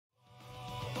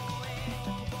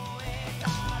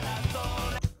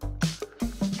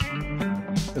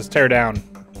is Teardown.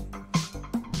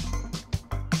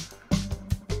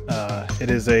 It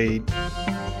is a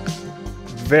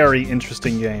very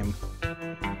interesting game.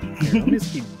 Here, let me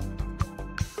see.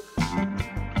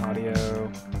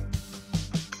 Audio.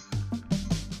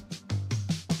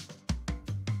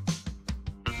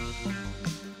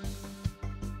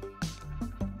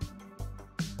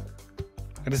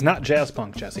 It is not jazz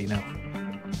punk, Jesse, no.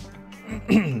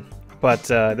 But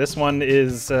this one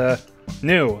is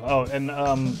new. Oh, and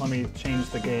let me change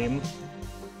the game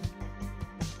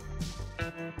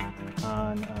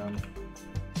on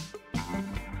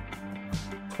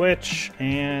Twitch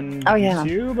and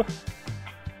YouTube.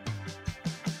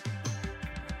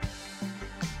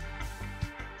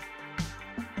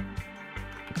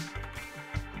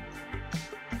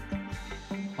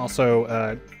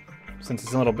 Also, since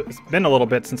it's been a little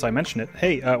bit since I mentioned it.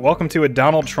 Hey, welcome to a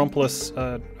Donald Trumpless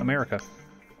America.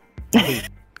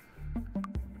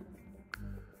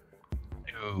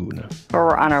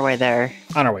 We're on our way there.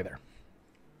 On our way there.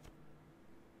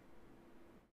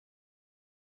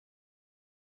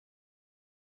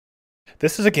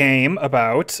 This is a game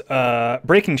about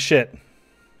breaking shit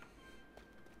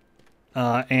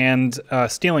and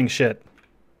stealing shit.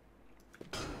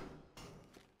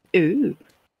 Ooh.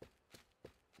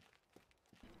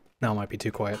 Now it might be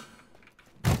too quiet.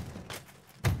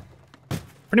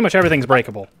 Pretty much everything's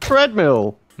breakable.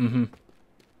 Treadmill. Mm-hmm.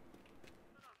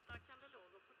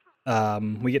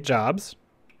 We get jobs.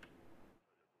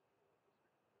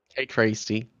 Hey,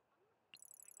 Tracy.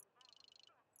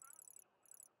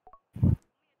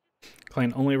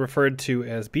 Client only referred to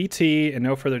as BT and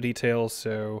no further details,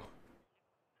 so...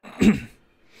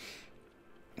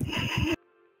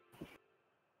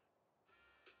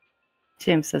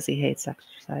 James says he hates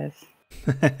exercise.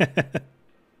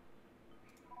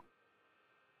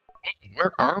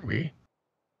 Where are we?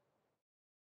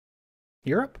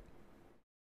 Europe?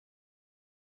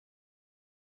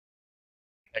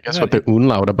 I guess with the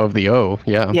umlaut above the O,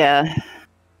 yeah. Yeah.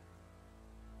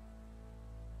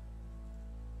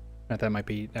 That might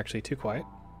be actually too quiet.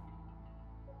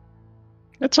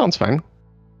 It sounds fine.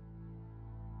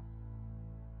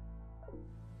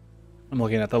 I'm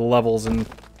looking at the levels and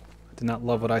I did not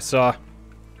love what I saw.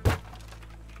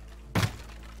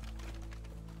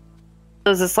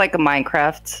 So is this like a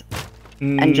Minecraft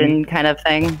engine kind of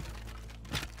thing?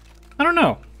 I don't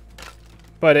know.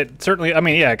 But it certainly, I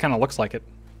mean, yeah, it kind of looks like it.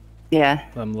 Yeah.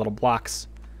 Them little blocks.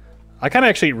 I kind of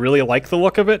actually really like the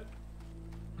look of it.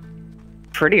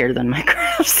 Prettier than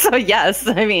Minecraft, so yes,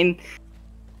 I mean...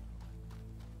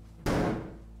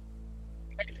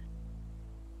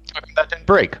 That didn't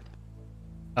break.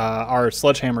 Our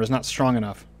sledgehammer is not strong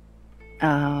enough.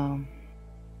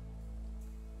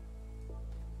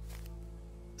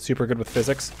 Super good with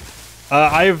physics.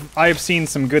 I've seen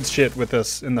some good shit with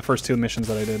this in the first 2 missions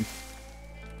that I did.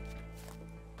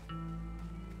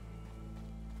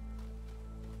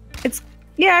 It's,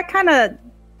 yeah, kind of...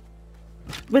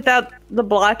 Without the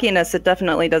blockiness, it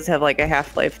definitely does have like a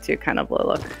Half-Life 2 kind of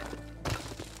look.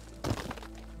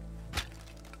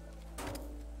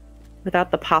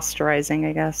 Without the posturizing,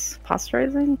 I guess.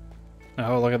 Posturizing?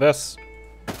 Oh, look at this.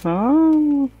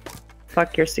 Oh.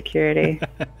 Fuck your security.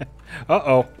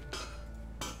 Uh-oh.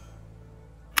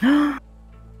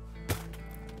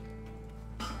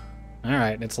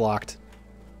 Alright, it's locked.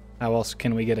 How else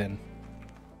can we get in?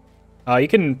 You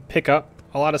can pick up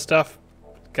a lot of stuff.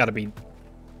 Gotta be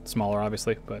smaller,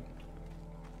 obviously, but...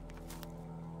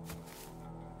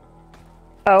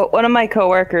 Oh, one of my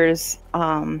coworkers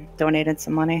donated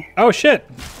some money. Oh, shit!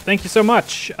 Thank you so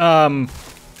much. You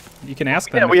can ask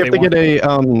them. Yeah, we if have to get a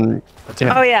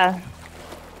tip. Oh, yeah.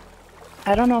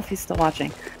 I don't know if he's still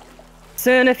watching.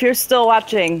 Soon, if you're still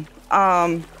watching,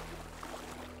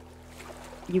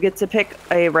 you get to pick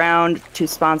a round to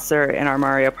sponsor in our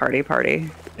Mario Party.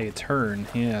 A turn,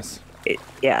 yes.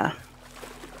 Yeah.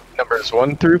 Numbers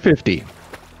 1 through 50.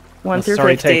 1 through 50.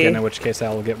 Already taken, in which case I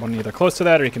will get one either close to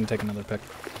that or you can take another pick.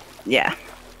 Yeah.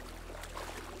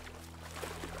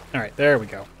 Alright, there we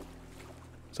go.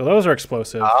 So those are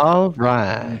explosive. All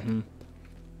right. Mm-hmm.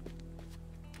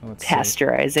 Let's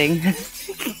Pasteurizing.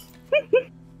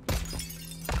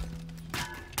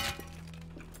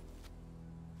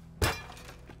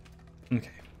 Okay.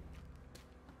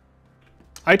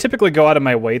 I typically go out of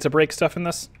my way to break stuff in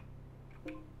this.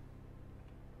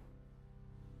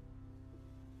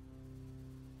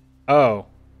 Oh.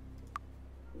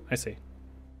 I see.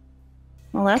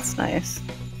 Well, that's nice.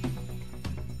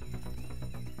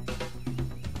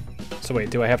 So wait,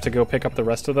 do I have to go pick up the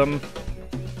rest of them?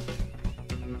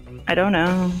 I don't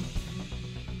know.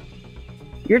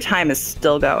 Your time is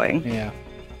still going. Yeah.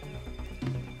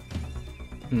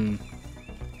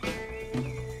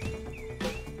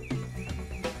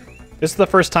 This is the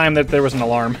first time that there was an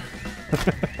alarm.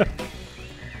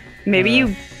 Maybe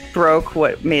you broke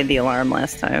what made the alarm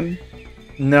last time.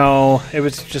 No, it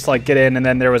was just like get in, and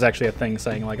then there was actually a thing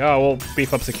saying like, "Oh, we'll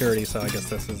beef up security." So I guess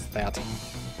this is that.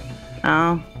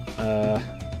 Oh.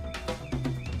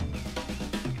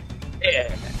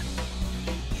 Yeah.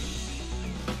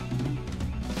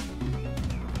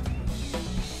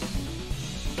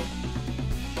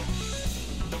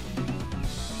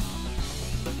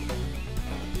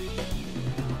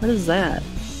 What is that?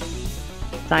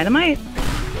 Dynamite?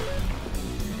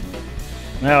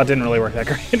 No, it didn't really work that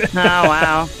great. Oh,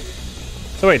 wow.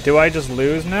 So wait, do I just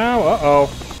lose now?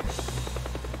 Uh-oh.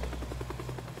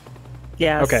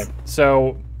 Yes. Okay,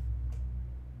 so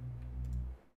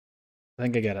I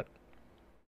think I get it.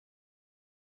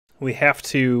 We have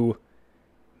to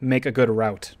make a good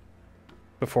route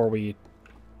before we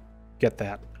get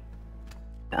that.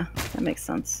 Yeah, that makes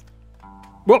sense.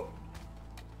 Whoop!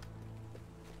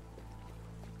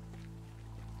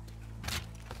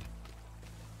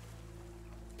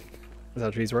 Is that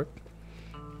how trees work?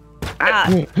 Ah,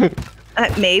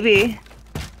 maybe.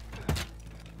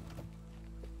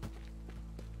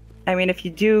 I mean, if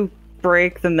you do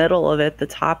break the middle of it, the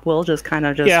top will just kind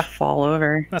of fall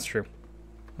over. That's true.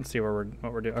 Let's see what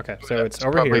we're doing. Okay, so it's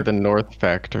over Probably here. the North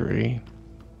Factory.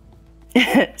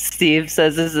 Steve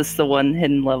says, "Is this the one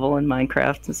hidden level in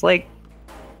Minecraft?" It's like,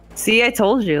 see, I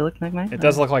told you, it looked like Minecraft. It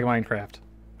does look like Minecraft.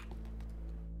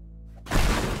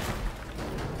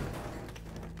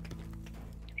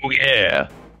 Oh yeah.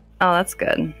 Oh, that's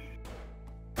good.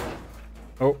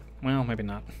 Oh, well, maybe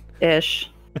not. Ish.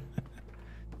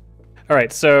 All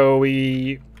right, so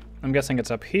I'm guessing it's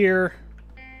up here.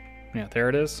 Yeah, there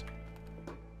it is.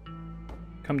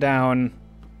 Come down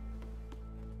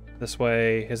this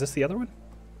way. Is this the other one?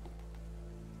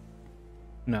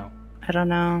 No. I don't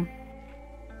know.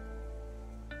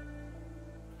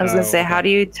 I was gonna say, okay. how do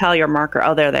you tell your marker?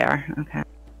 Oh, there they are. Okay.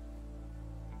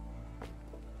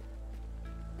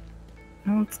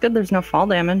 Oh, it's good there's no fall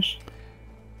damage.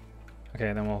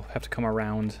 Okay, then we'll have to come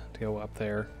around to go up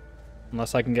there.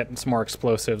 Unless I can get some more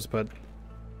explosives, but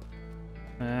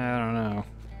I don't know.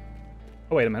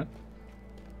 Oh, wait a minute.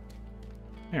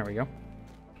 There we go.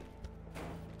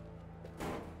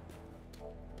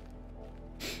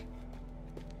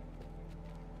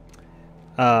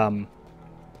 I'm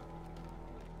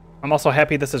also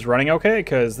happy this is running okay,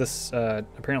 because this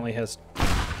apparently has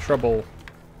trouble,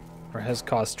 or has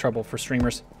caused trouble for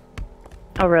streamers.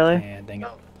 Oh, really? And dang it.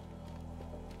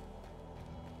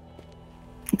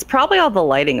 It's probably all the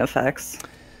lighting effects.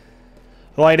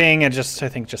 Lighting and I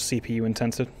think just CPU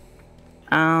intensive.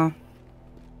 Oh.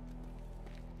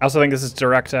 I also think this is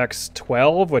DirectX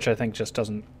 12, which I think just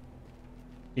doesn't...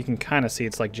 You can kind of see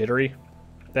it's like jittery.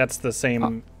 That's the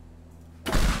same...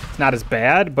 It's not as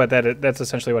bad, but that's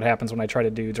essentially what happens when I try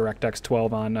to do DirectX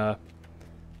 12 on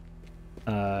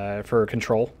for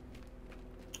Control.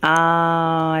 Oh,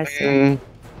 I see.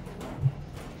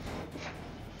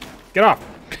 Get off!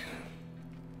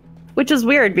 Which is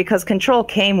weird because Control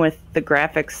came with the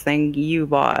graphics thing you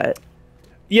bought.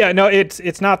 Yeah, no,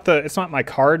 it's not my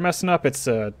card messing up. It's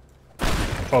OBS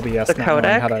The not knowing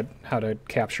codec? how to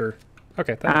capture.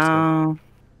 Okay, thanks. Oh.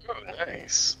 Oh,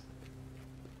 nice.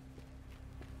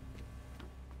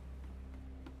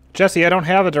 Jesse, I don't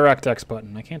have a DirectX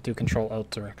button. I can't do Control Alt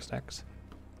DirectX.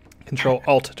 Control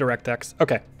Alt DirectX.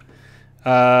 Okay.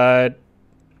 I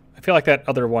feel like that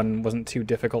other one wasn't too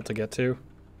difficult to get to.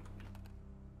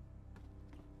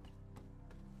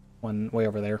 One way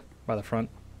over there by the front.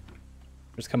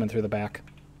 Just coming through the back.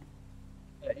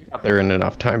 You got there in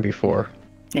enough time before.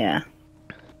 Yeah.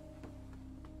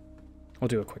 We'll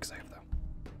do a quick save though.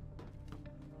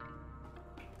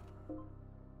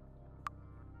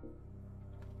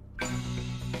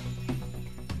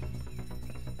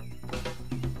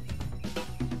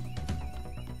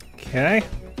 Okay.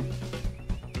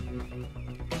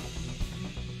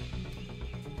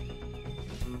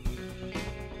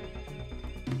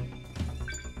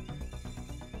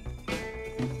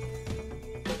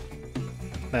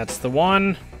 That's the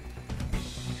one.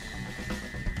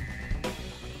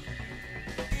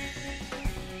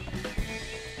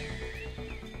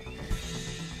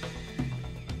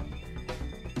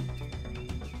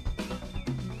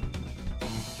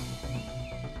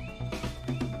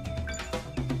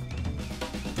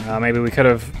 Maybe we could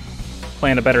have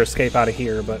planned a better escape out of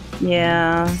here, but...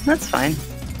 Yeah, that's fine.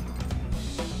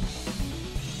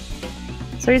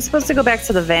 So are you supposed to go back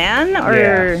to the van, or...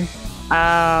 Yeah.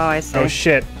 Oh, I see. Oh,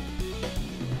 shit.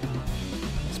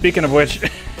 Speaking of which...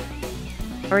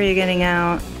 Or are you getting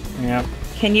out? Yeah.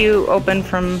 Can you open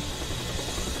from...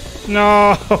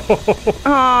 No!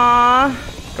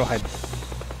 Aww. Go hide.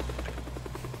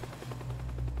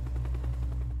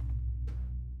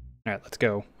 Alright, let's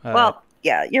go. Well,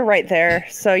 yeah, you're right there.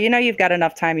 So you know you've got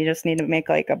enough time. You just need to make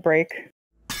like a break.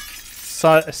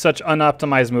 Such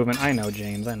unoptimized movement. I know,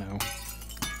 James. I know.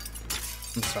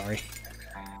 I'm sorry.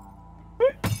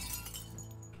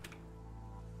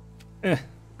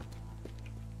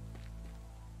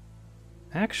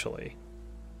 Actually.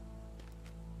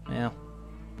 Yeah.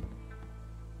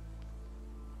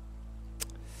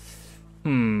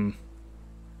 I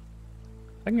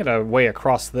can get a way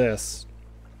across this.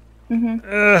 Push.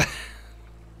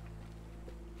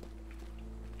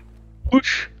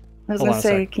 I was Hold on gonna a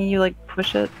say, sec. can you like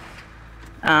push it?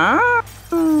 Ah.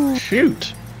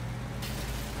 Shoot.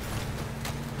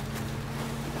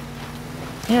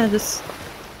 Yeah, just.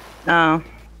 Oh.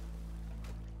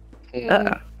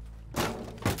 Uh-oh.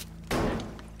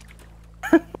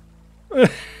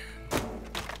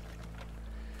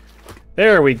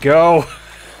 There we go.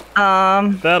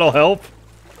 Um. That'll help.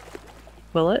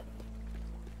 Will it?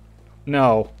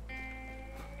 No.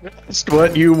 Just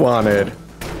what you wanted.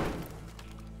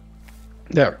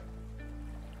 There.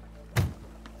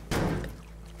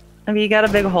 I mean, you got a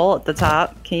big hole at the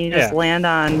top. Can you just Yeah. land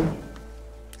on?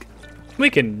 We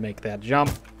can make that jump.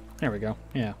 There we go.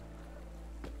 Yeah.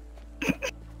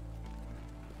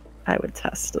 I would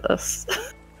test this.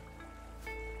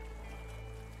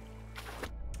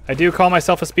 I do call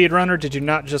myself a speedrunner. Did you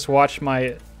not just watch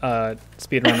my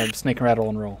speedrun of Snake and Rattle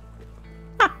and Roll?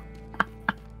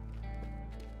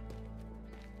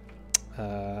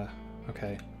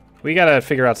 Okay. We gotta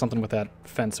figure out something with that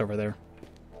fence over there.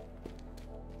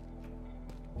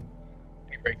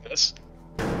 You break this.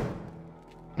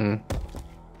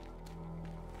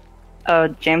 Oh,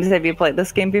 James, have you played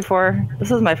this game before?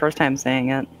 This is my first time saying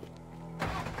it.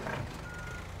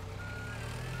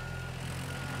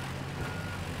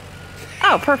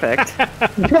 Oh, perfect.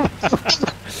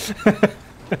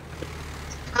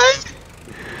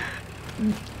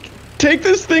 Take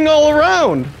this thing all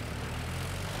around.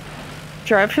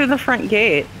 Drive through the front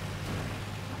gate.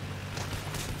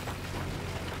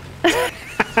 Yeah,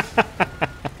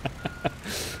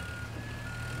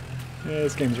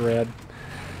 this game's rad.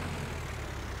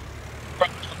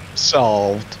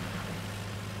 Solved.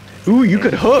 Ooh, you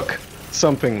could hook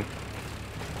something.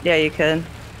 Yeah, you could.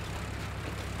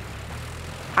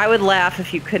 I would laugh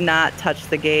if you could not touch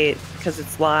the gate because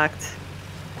it's locked.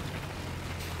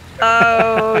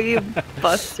 Oh, you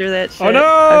bust through that shit. Oh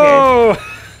no! Okay,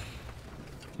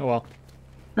 Oh well.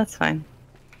 that's fine.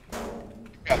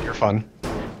 Yeah, you're fun.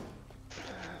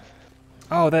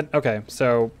 Oh, that okay.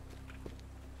 So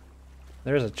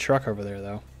there's a truck over there,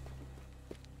 though.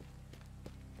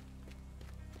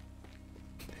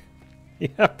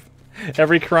 Yep.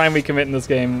 Every crime we commit in this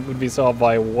game would be solved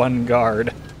by one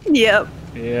guard. Yep.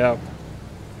 Yep.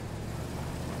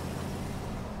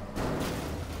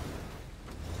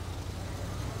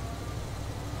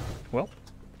 Well,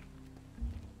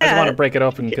 I just want to break it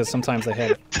open because sometimes they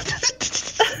have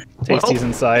tasties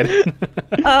inside.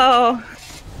 Oh,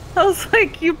 I was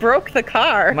like, you broke the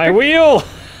car. My wheel!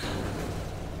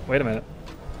 Wait a minute.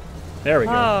 There we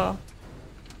go. Oh.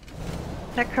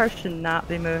 That car should not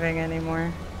be moving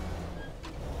anymore.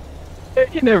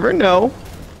 You never know.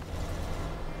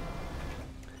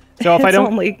 So if I It's don't,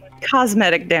 only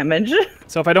cosmetic damage.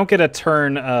 so if I don't get a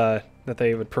turn that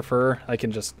they would prefer, I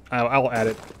can just I'll add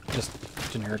it just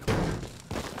generically.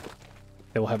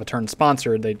 They will have a turn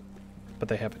sponsored, but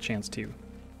they have a chance to.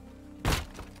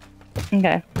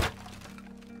 Okay.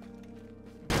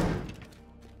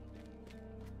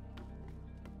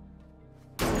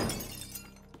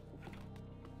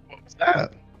 What was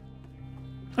that?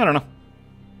 I don't know.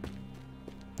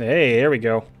 Hey, there we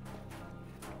go.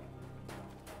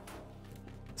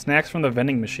 Snacks from the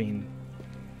vending machine.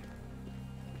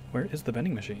 Where is the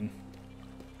vending machine?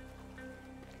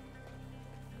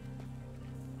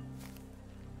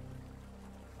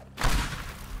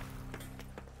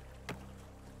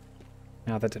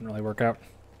 No, that didn't really work out.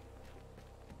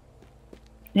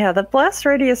 Yeah, the blast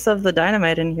radius of the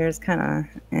dynamite in here is kind of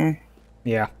eh.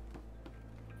 Yeah.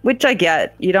 Which I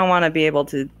get. You don't want to be able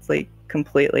to like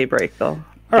completely break the. All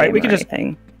right, we game can or just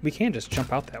anything. we can just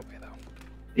jump out that way though.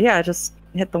 Yeah, just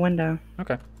hit the window.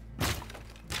 Okay.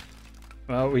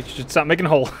 Well, we should stop making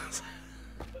holes.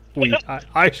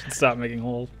 I should stop making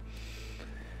holes.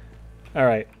 All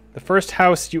right. The first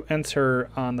house you enter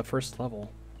on the first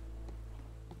level.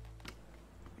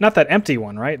 Not that empty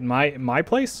one, right? My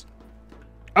place?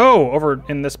 Oh, over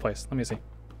in this place. Let me see.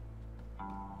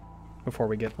 Before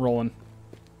we get rolling.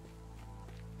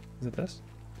 Is it this?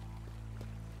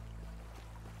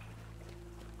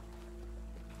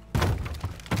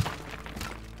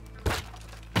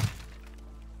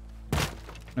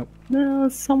 Nope. No,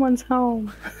 it's someone's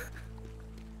home.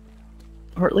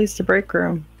 Or at least a break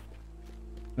room.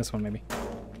 This one, maybe.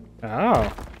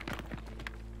 Oh.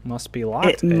 Must be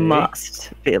locked, It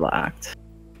must be locked.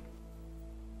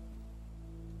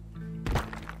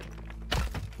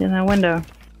 In that window.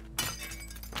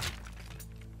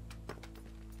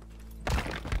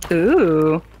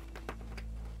 Ooh.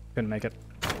 Couldn't make it.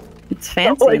 It's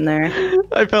fancy in there.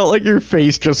 I felt like your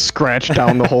face just scratched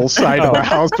down the whole side of the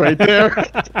house right there.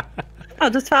 Oh,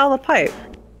 just follow the pipe.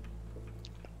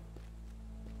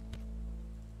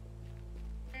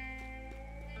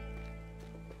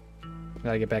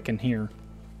 Gotta get back in here.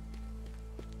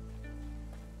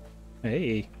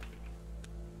 Hey.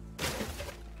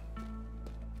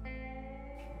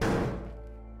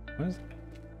 What is...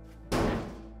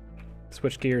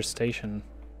 Switch gears station.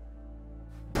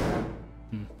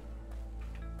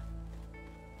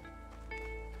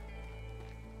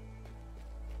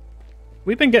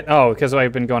 We've been getting... Oh, because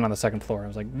I've been going on the second floor. I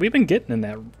was like, we've been getting in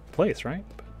that place, right?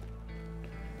 But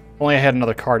only I had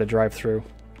another car to drive through.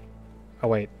 Oh,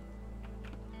 wait.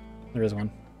 There is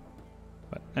one.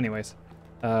 But anyways.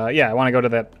 Yeah, I want to go to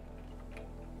that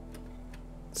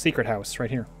secret house right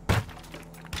here.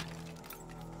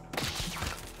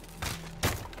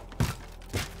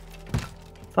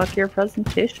 Fuck your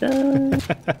presentation.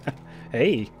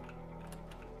 Hey.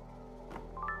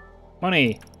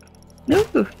 Money.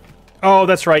 Ooh. Oh,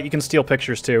 that's right. You can steal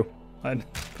pictures too. But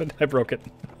I broke it.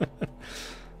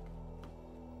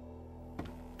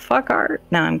 Fuck art.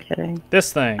 No, I'm kidding.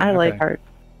 This thing. I like okay. art.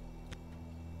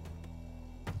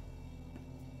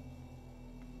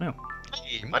 No.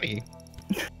 Hey, money.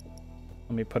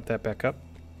 Let me put that back up.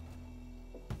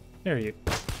 There you.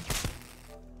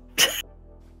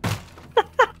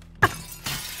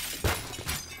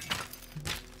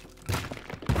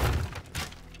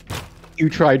 You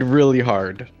tried really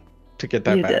hard to get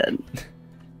that You back.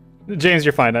 did. James,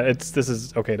 you're fine. This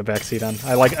is okay to backseat on.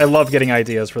 I love getting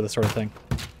ideas for this sort of thing.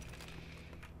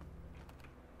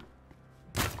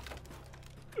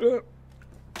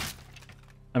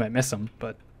 I might miss them,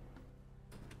 but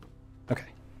okay.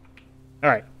 All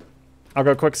right. I'll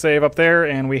go quick save up there,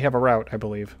 and we have a route, I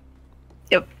believe.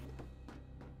 Yep.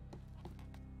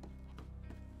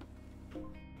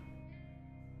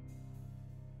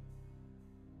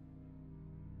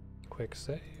 Quick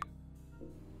save.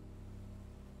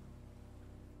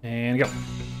 And go.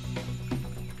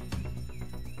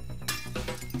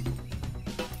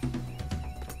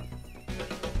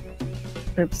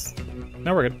 Oops.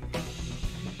 No, we're good.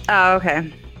 Oh,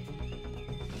 okay.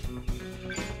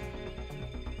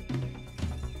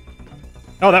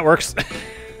 Oh, that works.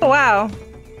 Oh, wow.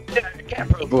 Cat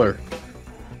burglar.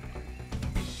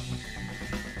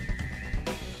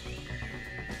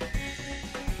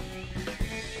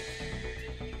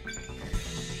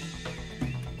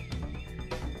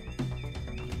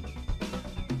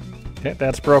 Okay,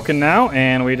 that's broken now,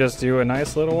 and we just do a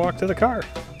nice little walk to the car.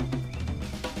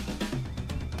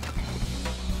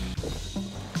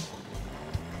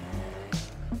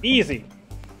 Easy.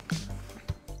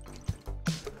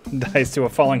 Dies to a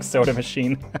falling soda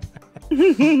machine.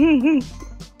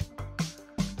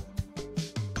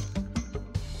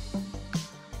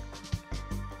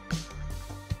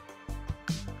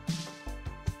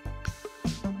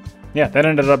 Yeah, that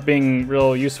ended up being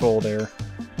real useful there.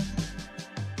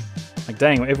 Like,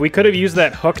 dang, if we could have used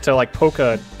that hook to, like, poke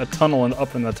a tunnel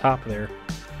up in the top there.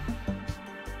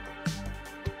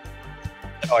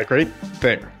 Like right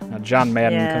there. Now John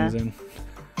Madden Yeah. comes in.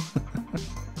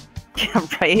 Yeah,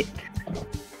 right.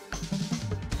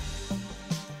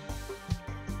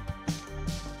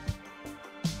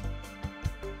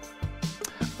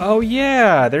 Oh,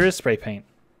 yeah, there is spray paint.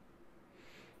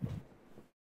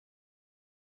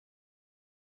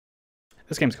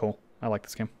 This game's cool. I like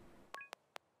this game.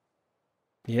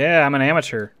 Yeah, I'm an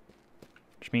amateur.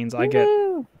 Which means I get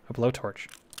Woo. a blowtorch.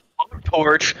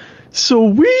 Torch.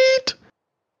 Sweet.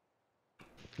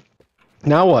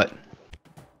 Now what?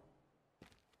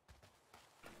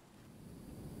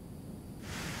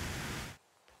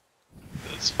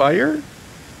 This fire?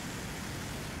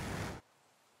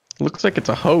 Looks like it's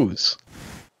a hose.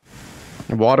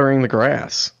 Watering the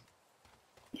grass.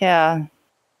 Yeah.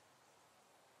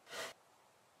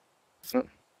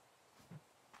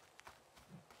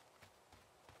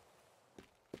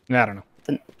 I don't know. It's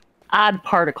an odd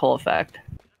particle effect.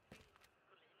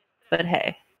 But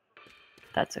hey,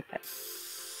 that's okay.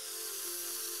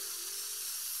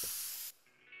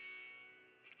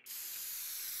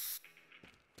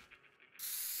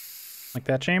 Like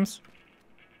that, James?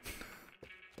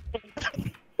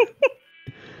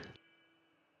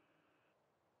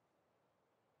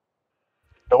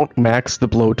 Don't max the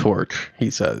blowtorch, he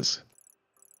says.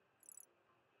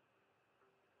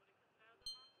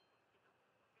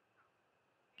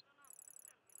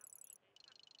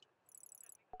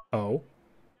 Oh.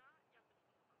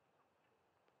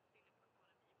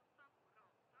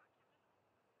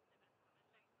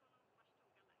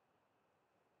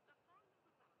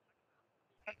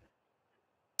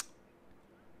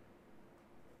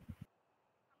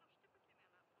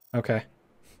 Okay.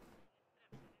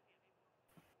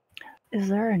 Is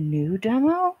there a new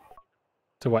demo?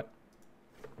 To what?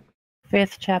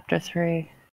 Faith Chapter 3.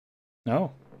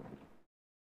 No.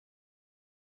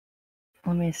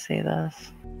 Let me see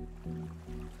this.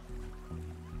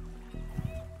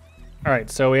 All right,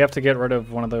 so we have to get rid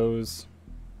of one of those.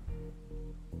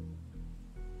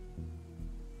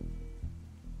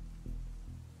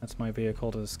 That's my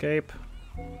vehicle to escape.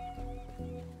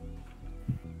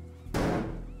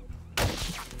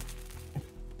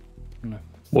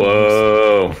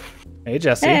 Whoa. Hey,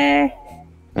 Jesse. Hey!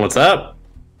 What's up?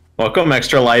 Welcome,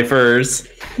 extra lifers.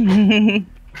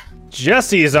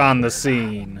 Jesse's on the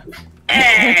scene.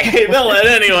 Hey, don't let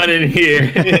anyone in here.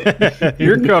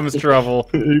 Here comes trouble.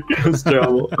 Here comes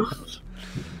trouble.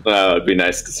 It'd be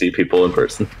nice to see people in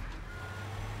person.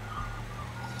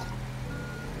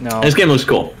 No. This game looks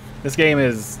cool. This game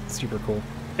is super cool.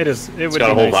 It is. It's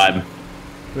got a whole vibe. It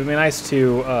would be nice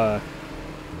to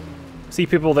see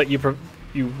people that you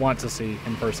want to see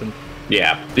in person.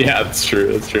 Yeah, that's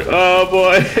true. That's true. Oh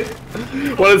boy,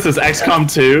 what is this?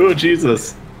 XCOM 2?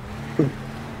 Jesus.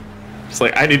 It's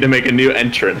like I need to make a new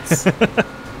entrance.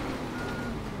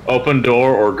 Open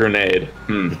door or grenade.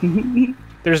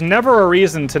 There's never a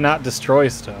reason to not destroy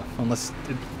stuff unless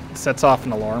it sets off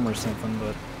an alarm or something.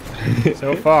 But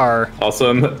so far, also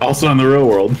in the real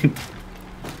world.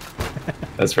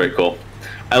 That's very cool.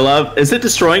 I love. Is it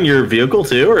destroying your vehicle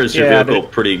too, or is your vehicle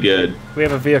pretty good? We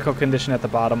have a vehicle condition at the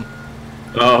bottom.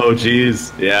 Oh,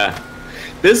 jeez, yeah.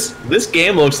 This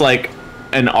game looks like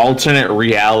an alternate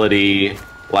reality,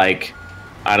 like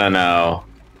I don't know,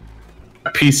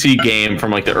 PC game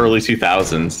from like the early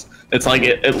 2000s. It's like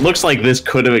it looks like this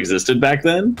could have existed back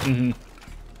then. Mm-hmm.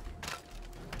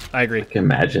 I agree. I can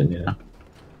imagine, yeah.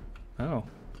 Oh.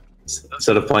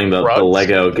 Instead of playing the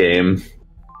Lego game.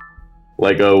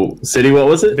 Lego City, what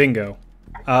was it? Bingo.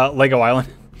 Lego Island.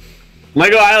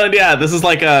 Lego Island, yeah. This is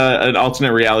like an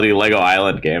alternate reality Lego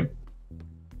Island game.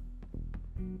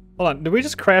 Hold on, did we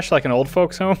just crash like an old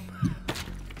folks home?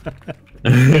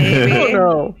 Maybe. Oh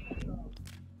no.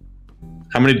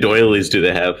 How many doilies do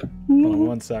they have? Hold on,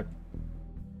 one sec.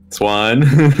 It's one.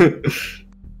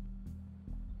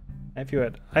 I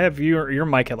have your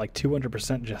mic at like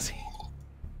 200%, Jesse.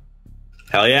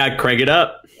 Hell yeah, crank it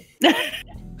up.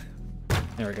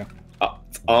 There we go. Oh,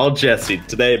 it's all Jesse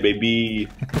today, baby.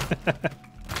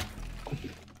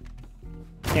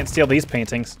 Can't steal these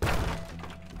paintings.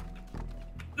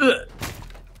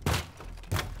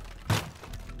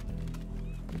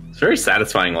 It's very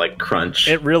satisfying, like crunch.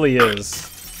 It really is.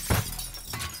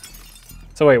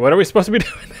 So wait, what are we supposed to be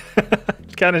doing?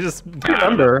 Kind of just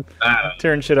Remember.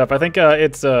 tearing shit up. I think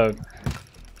it's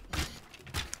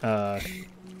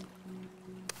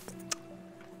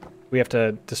we have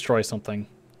to destroy something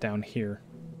down here.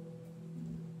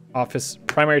 Office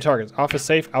primary targets: office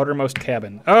safe, outermost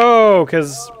cabin. Oh,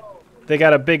 because they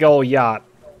got a big old yacht,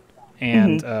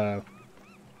 and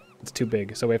it's too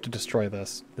big, so we have to destroy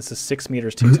this. This is 6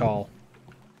 meters too tall.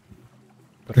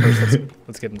 But first,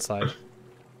 let's get inside.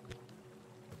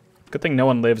 Good thing no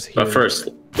one lives here. But first,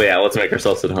 yeah, let's make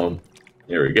ourselves at home.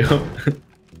 Here we go.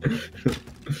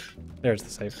 There's the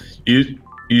safe.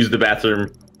 Use the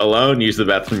bathroom alone, use the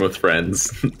bathroom with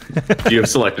friends. You have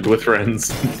selected with friends.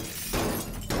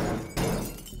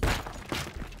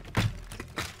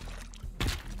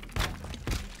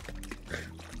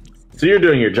 So you're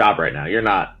doing your job right now. You're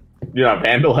not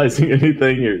vandalizing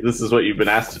anything. This is what you've been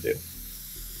asked to do.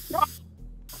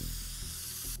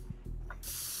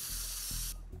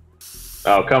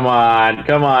 Oh, come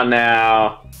on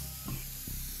now.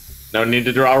 No need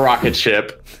to draw a rocket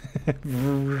ship.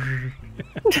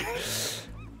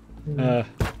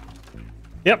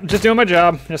 Yep, just doing my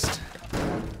job. Just.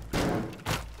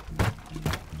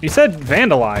 You said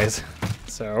vandalize,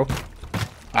 so.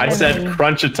 I said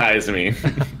crunchitize me.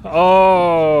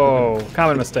 Oh,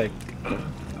 common mistake.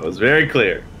 That was very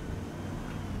clear.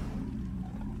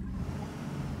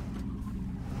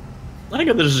 I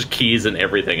think there's just keys in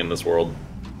everything in this world.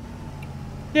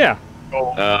 Yeah.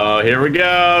 Oh, here we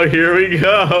go. Here we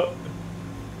go.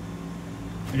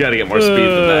 You gotta get more speed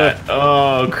than that.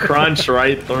 Oh, crunch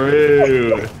right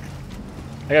through.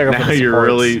 I gotta go for Now the you're supports.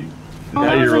 really,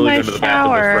 now you're really in going to my the bathroom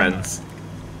shower. with friends.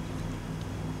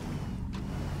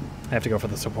 I have to go for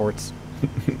the supports.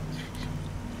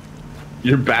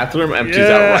 Your bathroom empties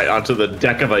out right onto the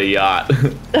deck of a yacht.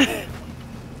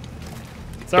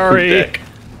 Sorry. Deck.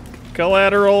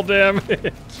 Collateral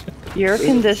damage. Your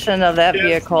condition of that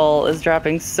vehicle is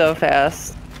dropping so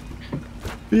fast.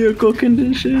 Vehicle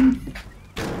condition.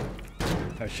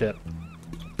 Oh shit.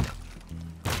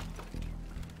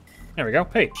 There we go.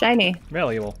 Hey, Shiny.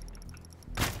 valuable.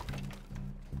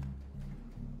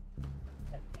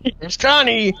 Here's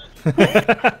Johnny.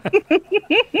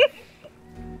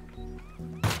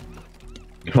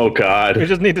 Oh god. We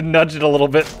just need to nudge it a little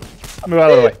bit. Move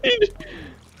out of the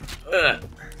way.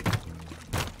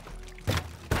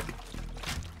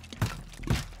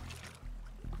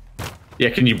 Yeah,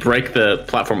 can you break the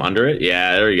platform under it?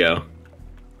 Yeah, there you go.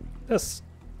 This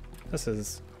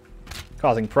is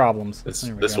causing problems. This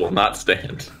There we this go. will not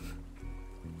stand.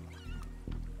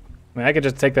 I mean, I could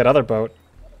just take that other boat.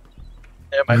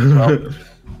 Yeah, might as well.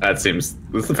 That's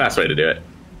the fast way to do it.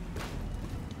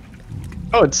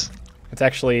 Oh, it's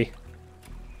It's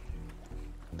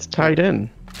tied in.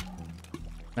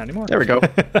 not anymore. There we go.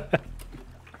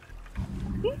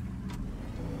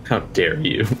 How dare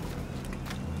you?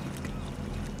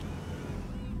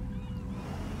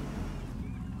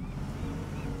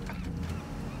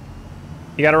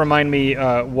 You got to remind me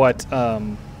what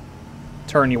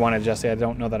turn you wanted, Jesse. I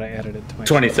don't know that I added it to my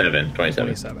 27.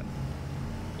 27.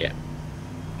 Yeah.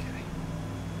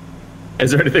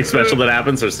 Is there anything special that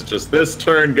happens, or is it just this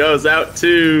turn goes out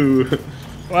to?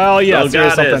 Well, yes, there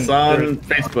is something. on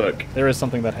Facebook. There is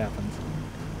something that happens.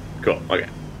 Cool. Okay.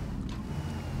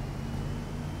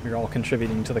 You're all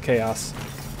contributing to the chaos.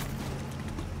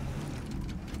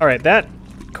 All right, that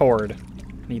cord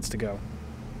needs to go.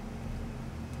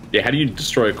 Yeah. How do you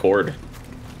destroy a cord?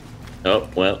 Oh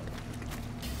well.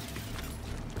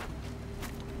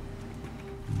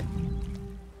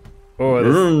 Oh,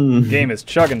 this game is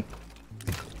chugging.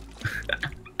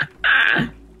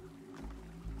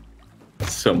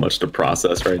 So much to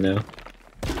process right now.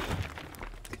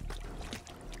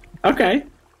 Okay.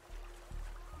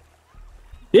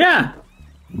 Yeah.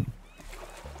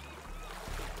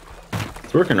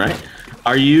 It's working, right?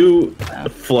 Are you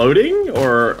floating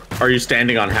or are you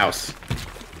standing on house?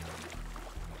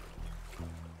 I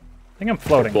think I'm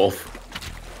floating. Both.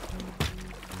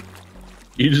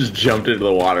 You just jumped into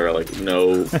the water like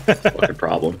no fucking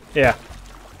problem. Yeah.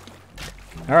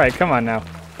 All right, come on now.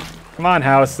 Come on,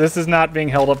 house. This is not being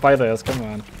held up by this. Come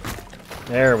on.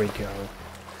 There we go.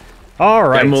 All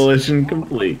right. Demolition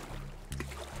complete.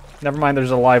 Never mind,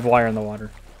 there's a live wire in the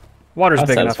water. Water's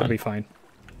big Outside's enough, it'll fine. be fine.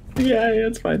 Yeah,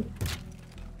 it's fine.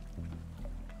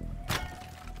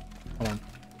 Hold on.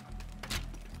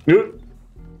 Oop.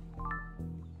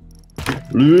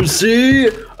 Lucy,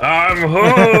 I'm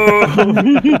home.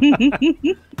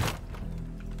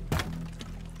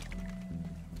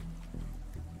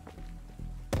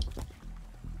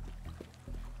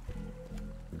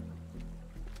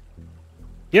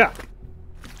 Yeah.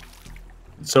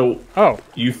 So, Oh,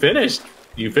 you finished.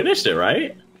 You finished it,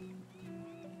 right?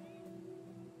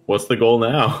 What's the goal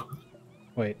now?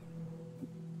 wait.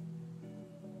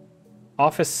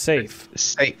 Office safe.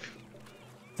 Safe.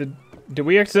 Did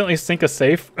we accidentally sink a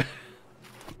safe?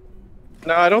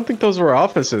 No, I don't think those were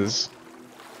offices.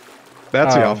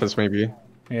 That's the Oh. office, maybe.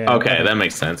 Yeah. Okay, that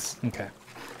makes sense. Okay.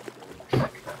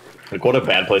 Like, what a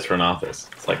bad place for an office.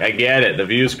 It's like, I get it, the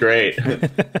view's great,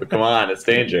 but come on, it's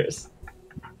dangerous.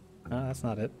 No, that's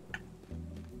not it.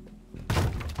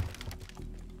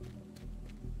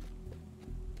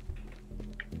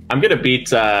 I'm gonna beat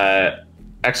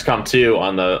XCOM 2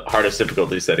 on the hardest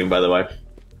difficulty setting, by the way.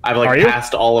 I've Are like you?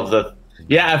 passed all of the.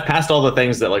 Yeah, I've passed all the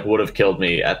things that like would have killed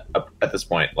me at this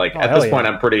point. Like Oh, at hell this yeah. point,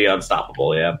 I'm pretty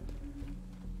unstoppable. Yeah.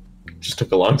 Just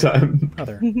took a long time.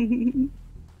 Other.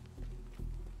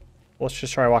 Let's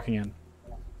just try walking in.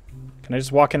 Can I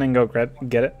just walk in and go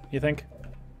get it, you think?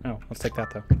 Oh, let's take that,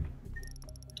 though. I'm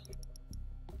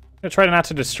gonna try not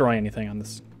to destroy anything on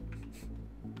this.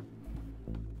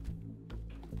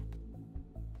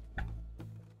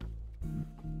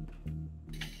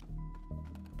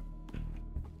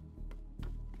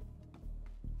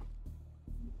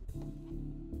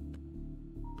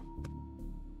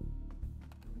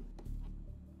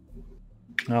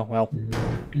 Oh, well.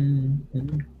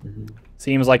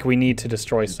 Seems like we need to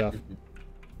destroy stuff.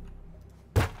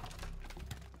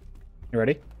 You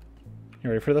ready? You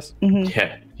ready for this?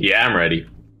 Yeah, yeah, I'm ready.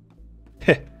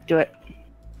 Do it.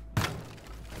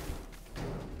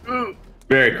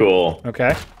 Very cool.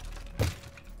 Okay.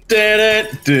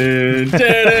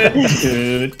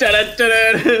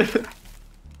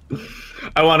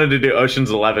 I wanted to do Ocean's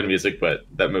 11 music, but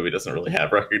that movie doesn't really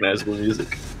have recognizable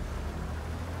music.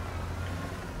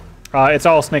 It's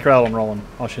all snake rattle and rolling.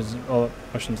 Ocean's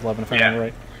 11, if I remember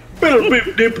right.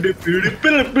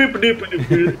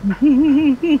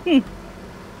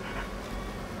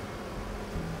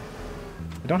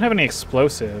 I don't have any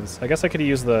explosives. I guess I could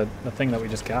use the thing that we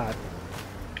just got.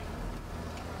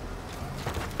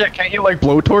 Yeah, can't you like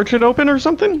blowtorch it open or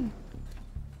something?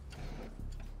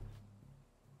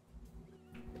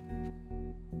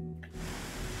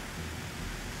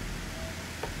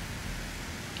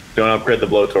 Don't upgrade the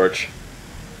blowtorch.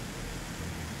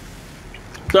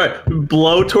 Sorry,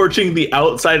 blowtorching the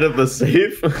outside of the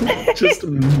safe just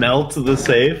melts the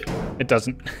safe. It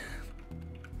doesn't.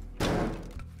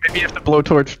 Maybe you have to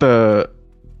blowtorch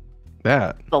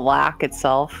that. The lock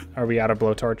itself. Are we out of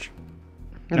blowtorch?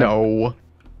 No.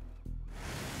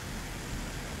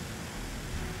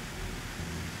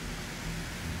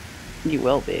 You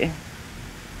will be.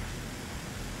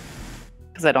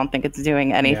 Because I don't think it's doing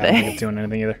Yeah, I don't anything. think it's doing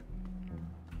anything either.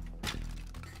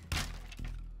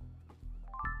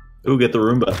 Ooh, get the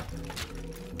Roomba.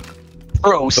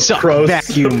 Pro suck Pro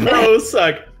vacuum. Pro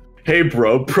suck. Hey,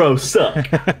 bro, pro suck.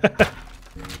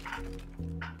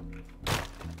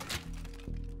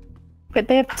 But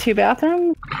they have 2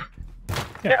 bathrooms?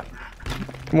 Yeah.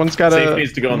 One's got Safe a...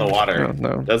 needs to go in the water. Oh,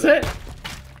 no. Does it?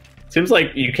 Seems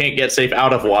like you can't get safe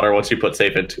out of water once you put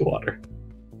safe into water.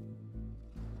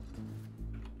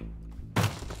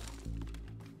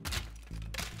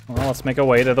 Well, let's make a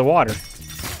way to the water.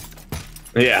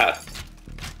 Yeah.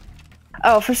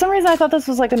 Oh, for some reason I thought this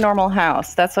was like a normal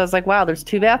house. That's why I was like, wow, there's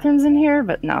 2 bathrooms in here?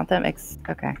 But no, that makes...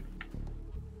 Okay.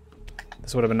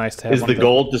 This would have been nice to have. Is one the of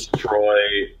goal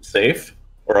destroy safe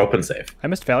or open safe? I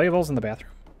missed valuables in the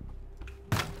bathroom.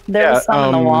 There Yeah, was some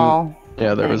in the wall.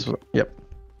 Yeah, there was... Yep.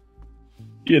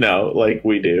 You know, like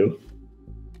we do.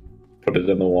 Put it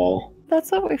in the wall.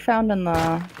 That's what we found in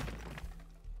the...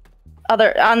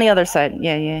 On the other side.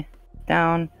 Yeah.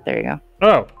 Down. There you go.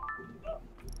 Oh,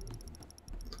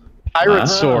 Pirate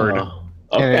sword. An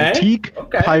Okay. antique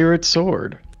Okay. pirate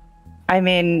sword. I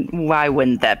mean, why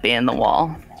wouldn't that be in the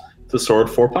wall? It's a sword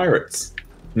for pirates.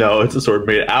 No, it's a sword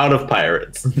made out of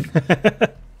pirates. we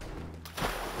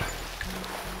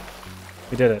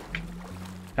did it.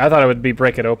 I thought it would be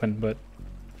break it open, but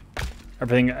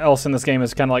everything else in this game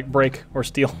is kind of like break or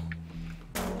steal.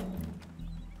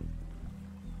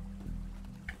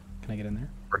 Can I get in there?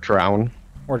 Or drown.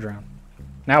 Or drown.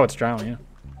 Now it's drown, yeah.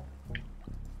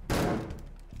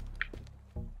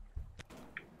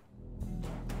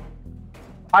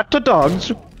 Hot to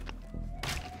dogs.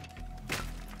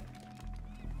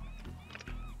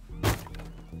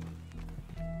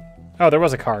 Oh, there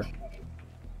was a car.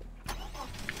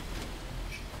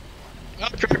 Oh,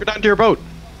 drive it onto your boat.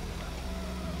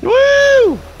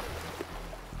 Woo!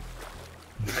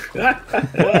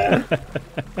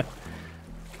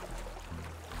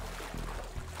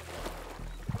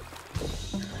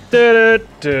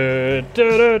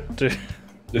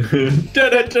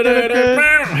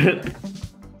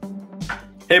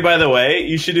 Hey, by the way,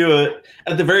 you should do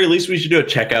at the very least, we should do a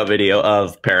checkout video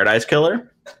of Paradise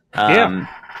Killer. Yeah.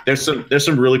 There's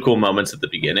some really cool moments at the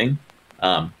beginning.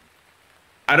 I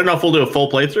don't know if we'll do a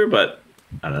full playthrough, but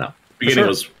I don't know. Beginning sure.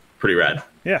 was pretty rad.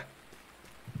 Yeah.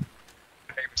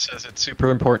 It says it's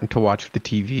super important to watch the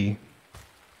TV.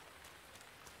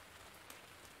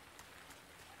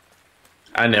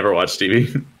 I never watch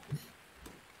TV.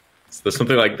 Is there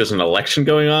something like there's an election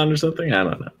going on or something? I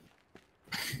don't know.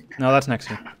 No, that's next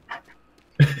year.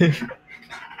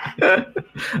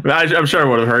 I'm sure I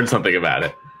would have heard something about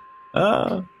it.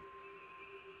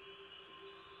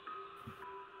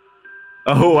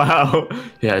 Oh wow!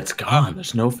 Yeah, it's gone.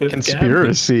 There's no fifth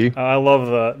Conspiracy. I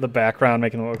love the background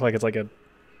making it look like it's like a.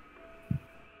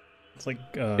 It's like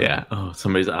Yeah. Oh,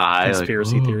 somebody's eye.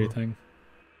 conspiracy like, theory thing.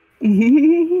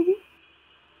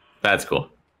 That's cool.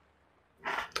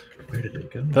 Where did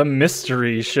it go? The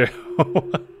mystery show.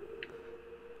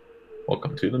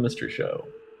 Welcome to the mystery show.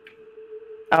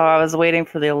 Oh, I was waiting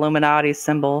for the Illuminati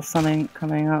symbol something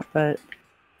coming up, but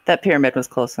that pyramid was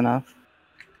close enough.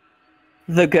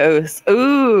 The ghost.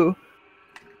 Ooh.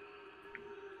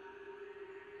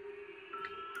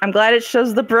 I'm glad it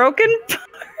shows the broken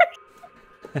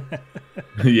part.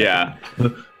 Yeah.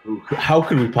 How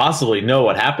could we possibly know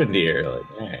what happened here? Like,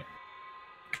 hey.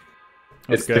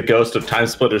 It's the good. ghost of Time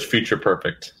Splitter's Future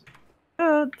Perfect.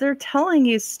 Oh, they're telling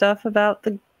you stuff about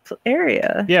the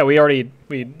area. Yeah, we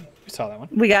saw that one.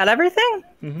 We got everything?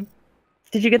 Mhm.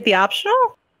 Did you get the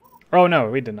optional? Oh no,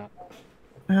 we did not.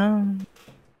 Oh.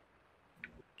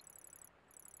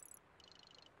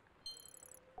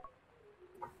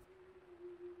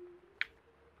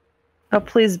 Oh,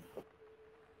 please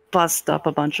bust up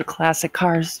a bunch of classic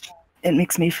cars. It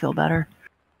makes me feel better.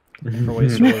 For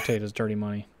ways to rotate is dirty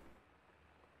money.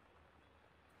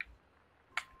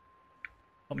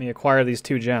 Let me acquire these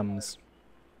 2 gems.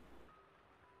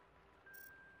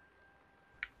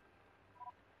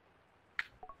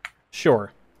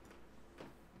 Sure.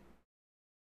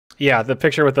 Yeah, the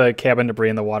picture with the cabin debris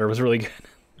in the water was really good.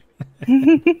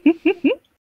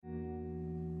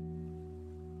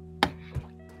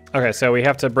 Okay, so we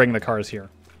have to bring the cars here.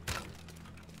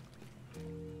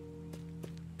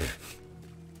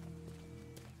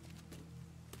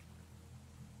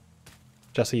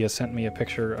 Jesse has sent me a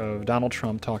picture of Donald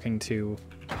Trump talking to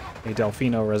a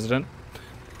Delfino resident.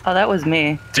 Oh, that was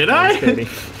me. Did I?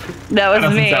 That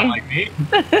was me. Sound like me.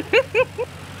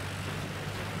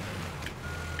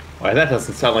 Why, that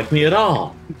doesn't sound like me at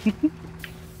all.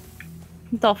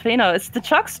 Delfino, it's the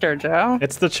Chuckster, Joe.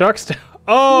 It's the Chuckster.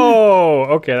 Oh,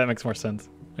 okay, that makes more sense.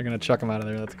 They're gonna chuck him out of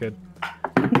there. That's good.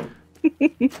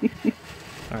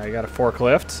 All right, got a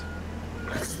forklift.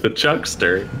 It's the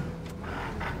Chuckster.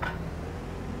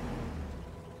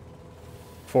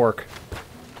 Fork.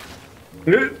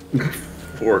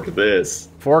 Fork this.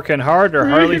 Forking hard or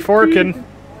hardly forking?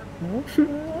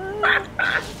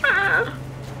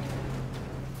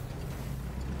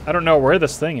 I don't know where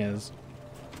this thing is,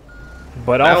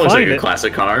 but That I'll looks like find a it.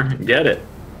 classic car. Get it.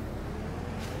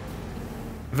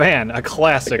 Van, a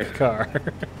classic car.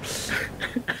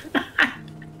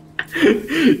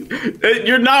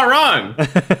 You're not wrong.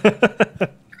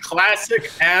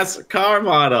 Classic ass car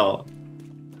model.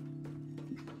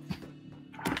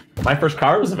 My first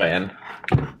car was a van.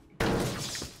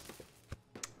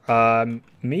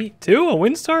 Me too, a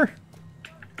Windstar?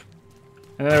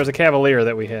 And then there was a Cavalier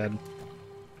that we had.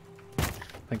 I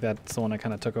think that's the one I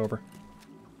kind of took over.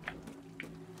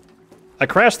 I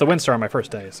crashed the Windstar on my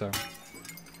first day, so.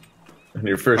 On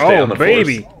your first day on the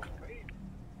baby! force.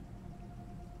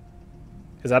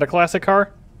 Is that a classic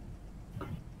car?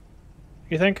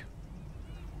 You think?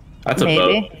 That's a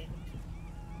Maybe. boat.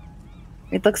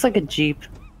 It looks like a Jeep.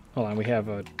 Hold on, we have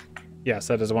a... Yes,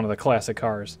 that is one of the classic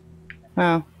cars.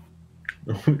 Oh.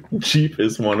 Jeep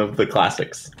is one of the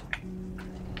classics.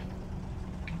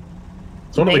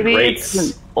 It's one of the Maybe greats.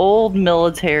 it's an old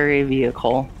military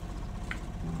vehicle.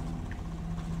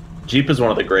 Jeep is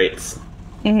one of the greats.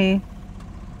 Mm-hmm.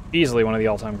 Easily one of the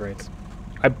all-time greats.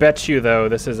 I bet you, though,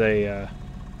 this is a...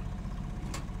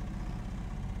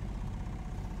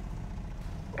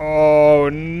 Oh,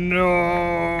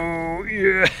 no!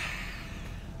 Yeah!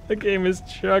 The game is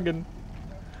chugging.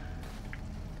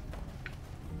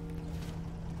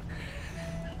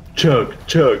 Chug,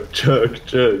 chug, chug,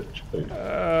 chug,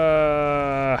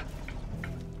 chug.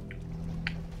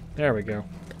 There we go.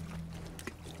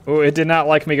 Oh, it did not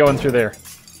like me going through there.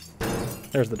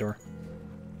 There's the door.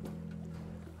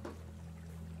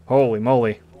 Holy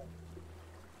moly.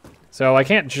 So I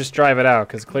can't just drive it out,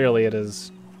 because clearly it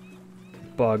is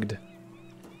bugged.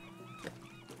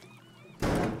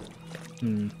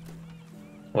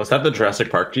 Was that the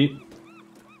Jurassic Park Jeep?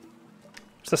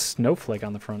 There's a snowflake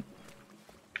on the front.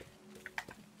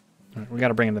 All right, we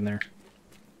gotta bring it in there.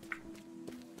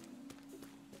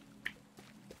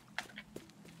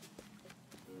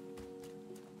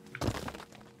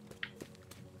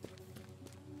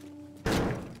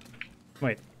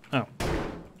 Wait. Oh.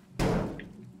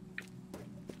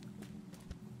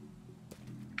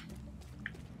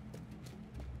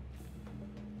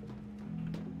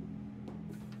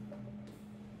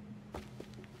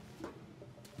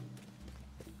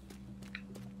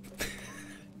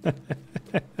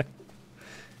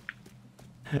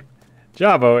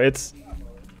 Javo,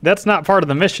 that's not part of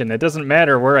the mission. It doesn't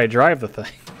matter where I drive the thing.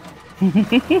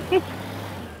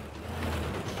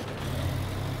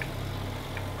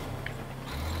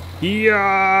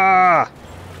 Yeah.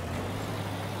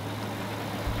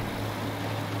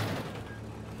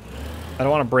 I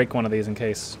don't want to break one of these in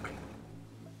case.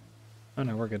 Oh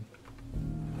no, we're good.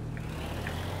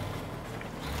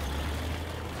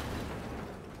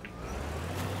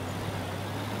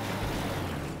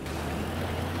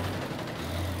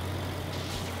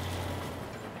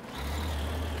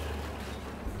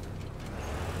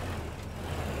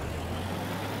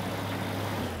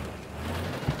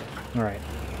 All right.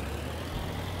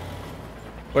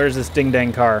 Where's this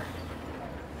ding-dang car?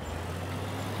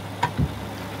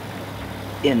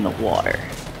 In the water.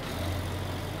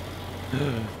 Is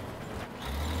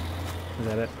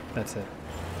that it? That's it.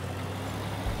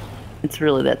 It's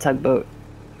really that tugboat.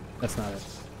 That's not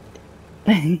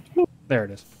it. There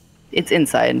it is. It's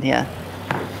inside, yeah.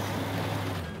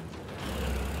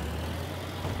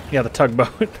 Yeah, the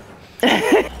tugboat.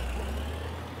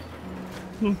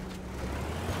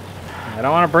 I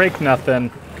don't want to break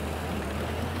nothing.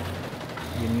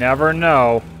 You never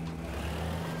know.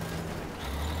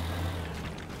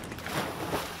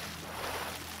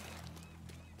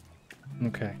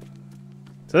 Okay.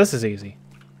 So this is easy.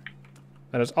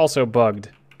 That is also bugged.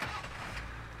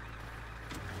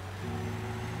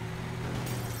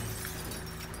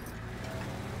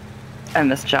 I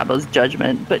miss Chabo's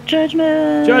judgment, but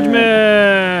judgment!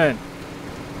 Judgment!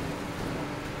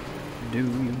 Do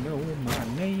you know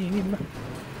my name?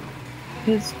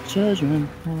 It's judgment.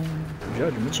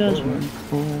 Judgment. Judgment.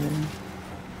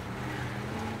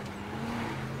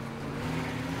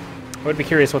 I would be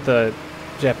curious what the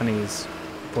Japanese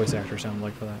voice actor sounded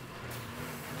like for that.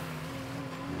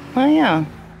 Oh yeah.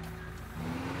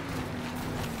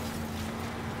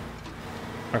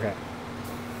 Okay.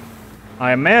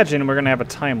 I imagine we're gonna have a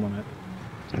time limit.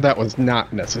 That was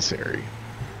not necessary.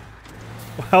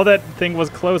 Well, that thing was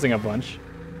closing a bunch.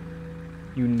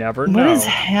 You never know. What is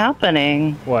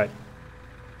happening? What?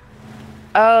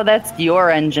 Oh, that's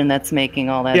your engine that's making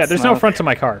all that Yeah, there's smoke. no front to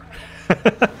my car.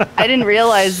 I didn't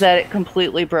realize that it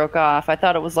completely broke off. I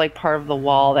thought it was like part of the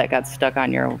wall that got stuck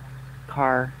on your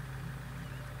car.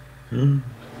 Here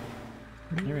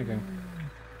we go.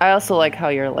 I also like how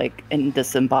you're like a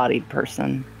disembodied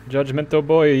person. Judgmental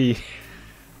boy.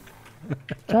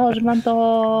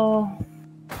 Judgmental.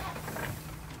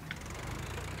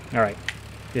 All right.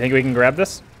 You think we can grab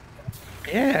this?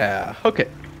 Yeah. Okay.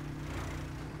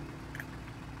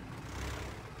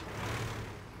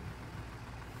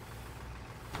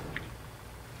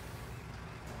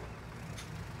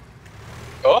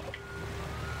 Oh.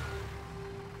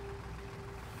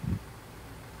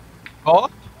 Oh.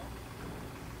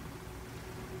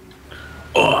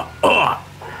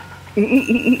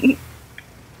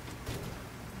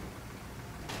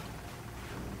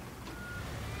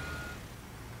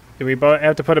 Do we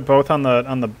have to put it both on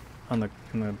the in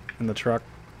the truck?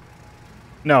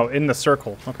 No, in the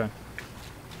circle. Okay.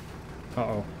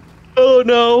 Uh-oh. Oh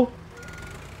no.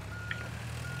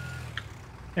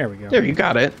 There we go. There, you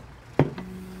got it.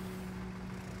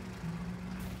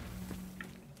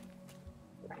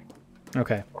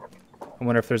 Okay. I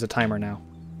wonder if there's a timer now.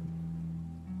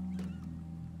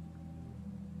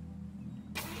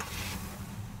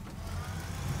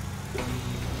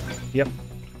 Yep.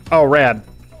 Oh, rad.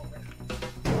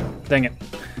 Dang it.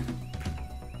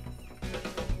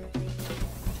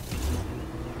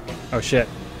 Oh, shit.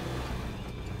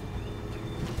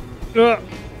 Ugh.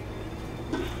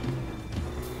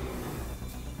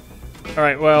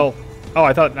 Alright, well... Oh,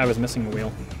 I thought I was missing a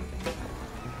wheel.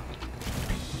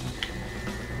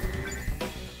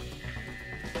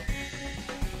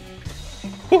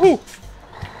 Woohoo!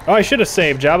 Oh, I should have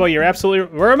saved, Jabba. You're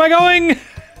absolutely... Where am I going?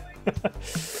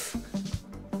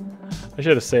 I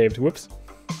should have saved. Whoops.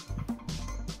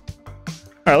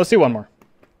 Alright, let's do one more.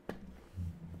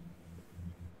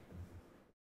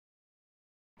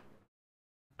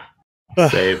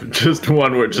 Save. Just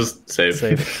one word. Just save.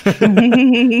 Save.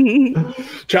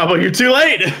 Chavo, you're too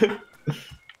late!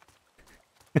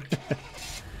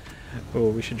 Oh,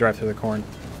 we should drive through the corn.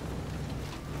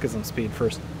 Get some speed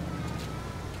first.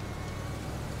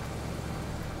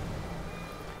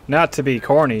 Not to be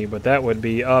corny, but that would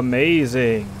be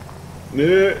amazing.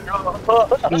 I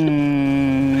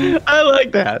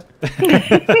like that.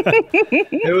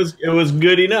 It was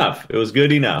good enough. It was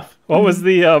good enough. What was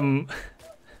the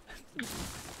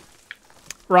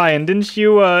Ryan, didn't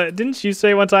you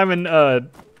say one time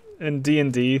in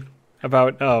D&D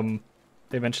about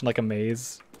they mentioned like a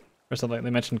maze or something? They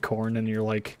mentioned corn and you're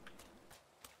like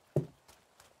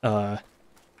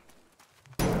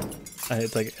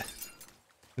it's like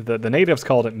the natives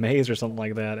called it maize or something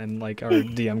like that, and like our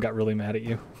DM got really mad at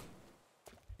you.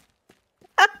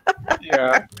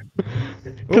 Yeah.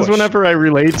 Because whenever I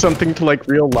relate something to like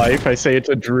real life, I say it's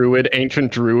a druid,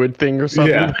 ancient druid thing or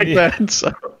something like that.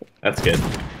 So. That's good.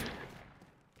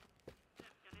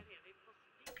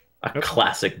 A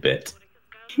classic bit.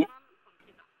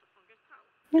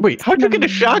 Wait, how'd you get a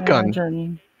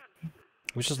shotgun?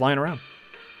 It was just lying around.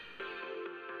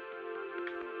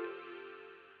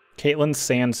 Caitlin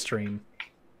Sandstream.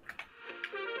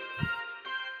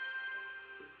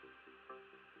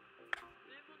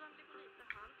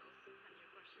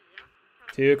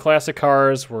 Two classic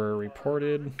cars were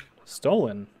reported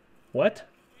stolen. What?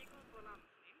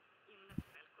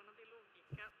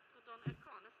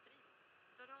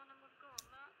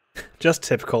 Just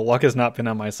typical. Luck has not been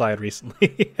on my side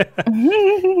recently.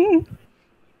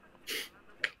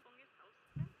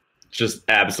 Just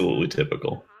absolutely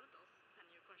typical.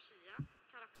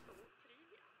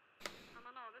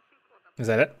 Is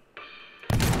that it?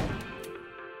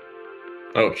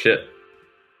 Oh shit.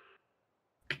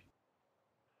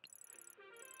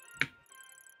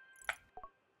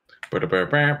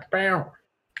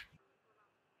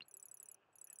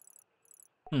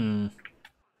 Hmm.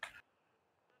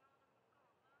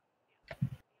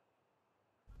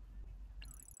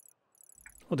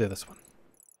 We'll do this one.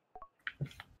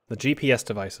 The GPS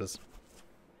devices.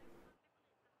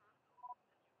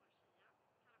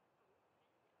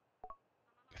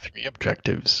 Three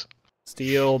objectives.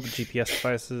 Steal the GPS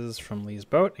devices from Lee's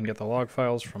boat and get the log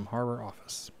files from harbor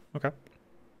office. Okay.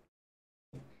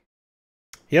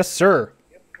 Yes, sir.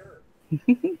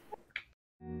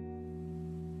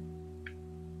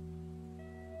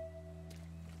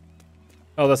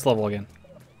 Oh, this level again.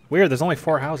 Weird, there's only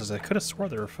 4 houses. I could have swore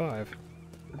there were 5.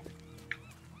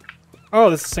 Oh,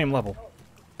 this is the same level.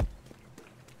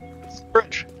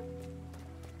 Bridge.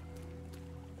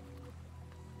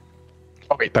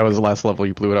 Oh wait, that was the last level.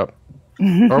 You blew it up,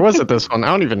 or was it this one? I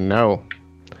don't even know.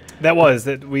 That was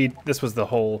that we. This was the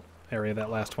whole area. That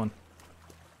last one.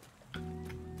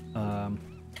 All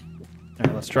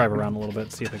right, let's drive around a little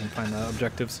bit, see if I can find the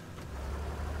objectives.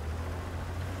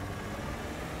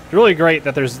 It's really great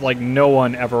that there's like no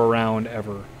one ever around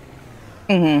ever.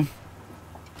 Mm-hmm.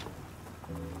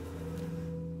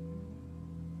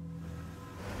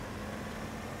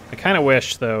 I kind of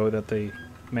wish though that the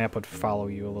map would follow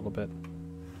you a little bit.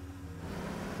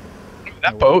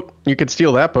 That boat, you could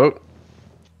steal that boat.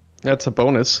 That's a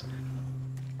bonus.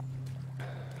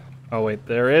 Oh wait,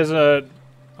 there is a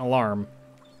alarm.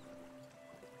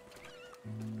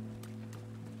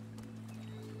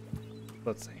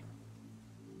 Let's see.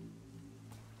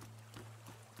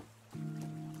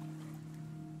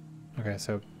 Okay,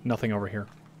 so nothing over here.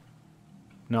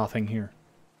 Nothing here.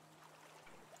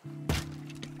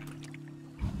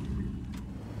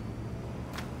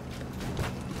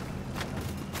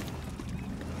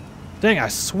 Dang, I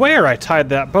swear I tied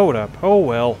that boat up. Oh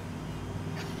well.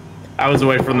 I was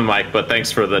away from the mic, but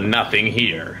thanks for the nothing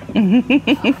here.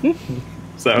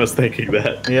 So I was thinking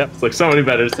that. Yep. It's like somebody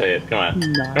better say it. Come on.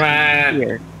 Not Come on.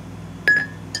 here.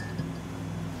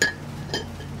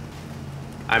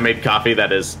 I made coffee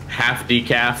that is half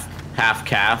decaf, half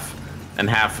calf, and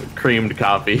half creamed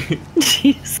coffee.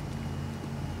 Jeez.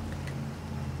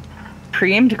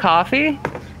 Creamed coffee?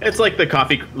 It's like the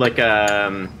coffee, like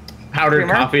powdered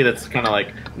Creamer? coffee. That's kind of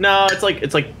like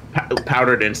it's like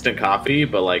powdered instant coffee,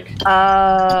 but like with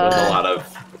a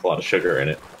lot of sugar in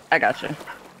it. I gotcha.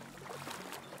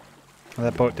 Well,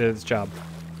 that boat did its job.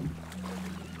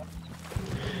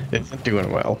 It's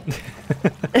doing well.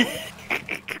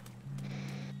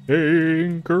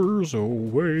 Anchors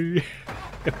away.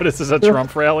 What is this, a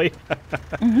Trump rally?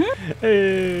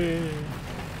 Hey.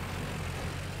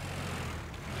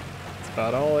 That's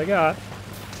about all I got.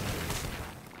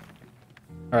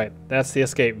 Alright, that's the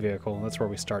escape vehicle. That's where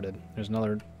we started. There's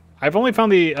another... I've only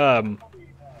found the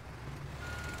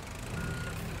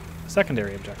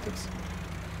secondary objectives.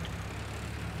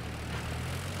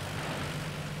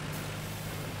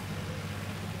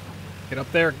 Get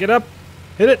up there. Get up.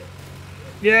 Hit it.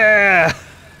 Yeah.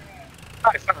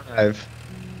 High five.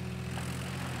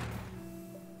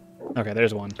 Okay,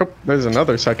 there's one. Oh, there's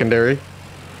another secondary.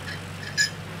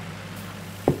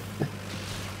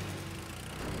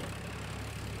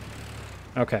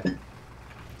 Okay.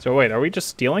 So wait, are we just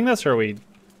stealing this, or are we...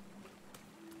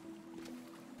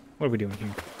 What are we doing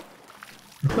here?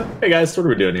 Hey guys, what are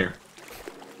we doing here?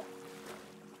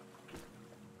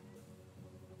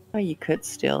 Oh, you could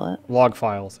steal it. Log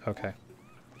files. Okay.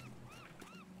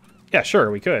 Yeah,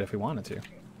 sure, we could if we wanted to.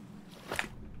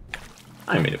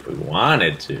 I mean, if we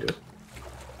wanted to.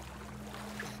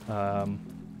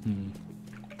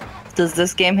 Does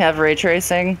this game have ray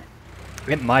tracing?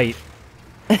 It might.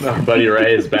 Our buddy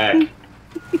Ray is back.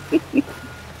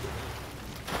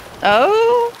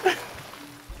 Oh!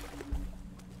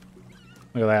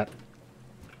 Look at that.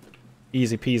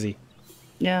 Easy peasy.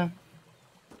 Yeah.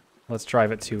 Let's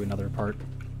drive it to another part.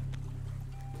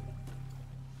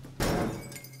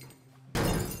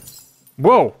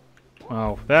 Whoa!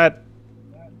 Oh, that...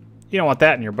 You don't want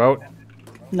that in your boat.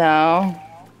 No.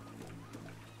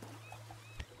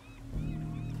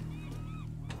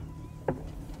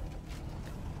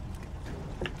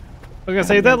 I was gonna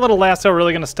say, is that little lasso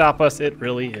really gonna stop us? It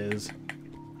really is.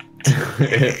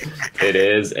 It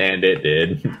is, and it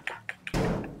did.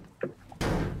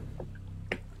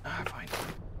 Ah, fine.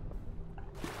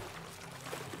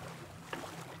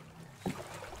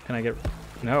 Can I get...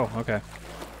 No, okay.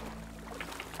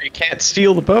 You can't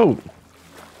steal the boat.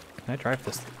 Can I drive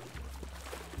this?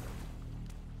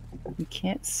 You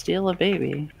can't steal a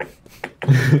baby.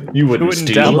 You wouldn't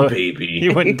steal download, a baby.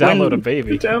 You wouldn't download a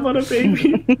baby. Download a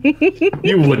baby.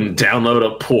 You wouldn't download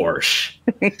a Porsche.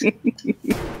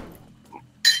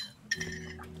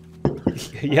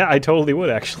 Yeah, I totally would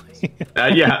actually.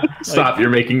 Yeah, stop. You're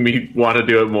making me want to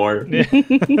do it more.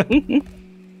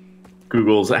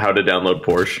 Google's how to download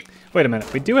Porsche. Wait a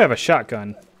minute. We do have a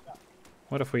shotgun.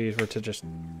 What if we were to just...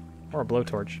 Or a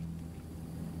blowtorch.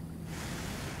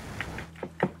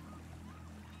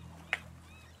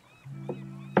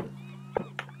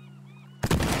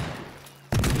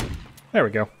 There we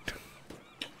go.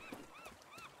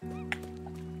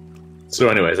 So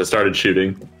anyways, I started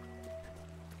shooting.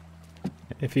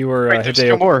 If you were Wait, there's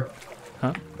Hideo... two more.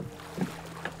 Huh?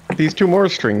 These two more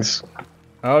strings.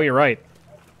 Oh, you're right.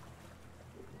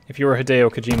 If you were Hideo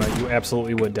Kojima, you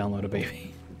absolutely would download a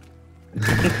baby.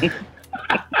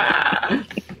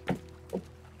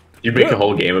 You'd make a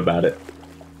whole game about it.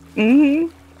 Mm-hmm.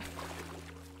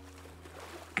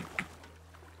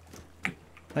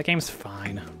 That game's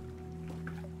fine.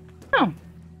 Oh.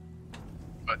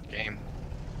 What game?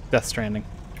 Death Stranding.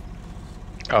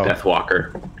 Oh,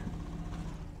 Deathwalker.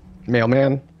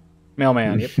 Mailman.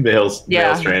 Mailman, yep. Mail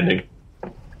Yeah. Stranding.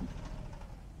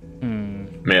 Hmm.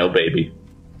 Mail baby.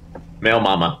 Mail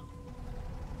mama.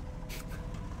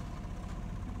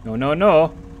 No, no,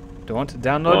 no. Don't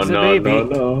download Oh the no,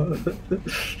 baby.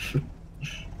 no.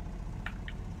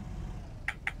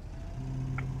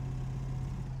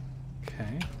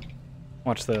 Okay.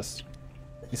 Watch this.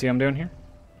 You see what I'm doing here?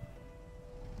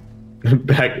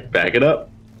 back it up.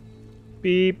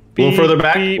 Beep, A beep, little further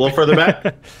back. beep. A little further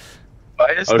back.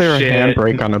 Why is Oh, there shit. a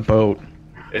handbrake on a boat?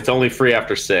 It's only free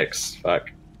after 6. Fuck.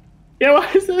 Yeah, why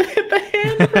is it hit the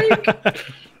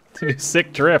handbrake? To do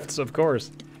sick drifts, of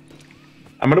course.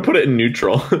 I'm gonna put it in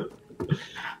neutral.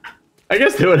 I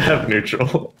guess they would have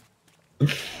neutral.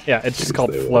 Yeah, it's just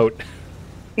called they would.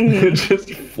 float.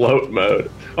 Just float mode.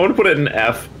 I'm gonna put it in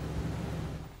F.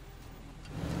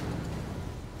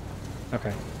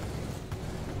 Okay.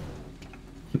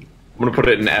 I'm gonna put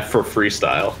it in F for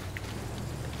freestyle.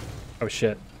 Oh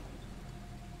shit.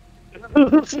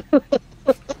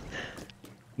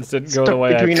 This didn't go the Stuck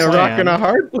way between I a planned. rock and a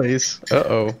hard place.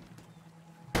 Uh-oh.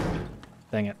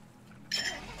 Dang it.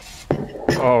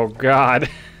 Oh god.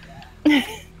 Go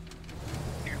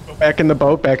back in the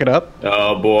boat, back it up.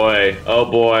 Oh boy. Oh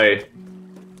boy.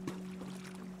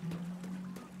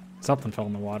 Something fell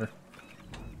in the water.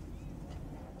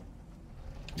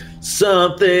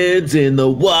 Something's in the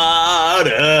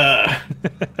water.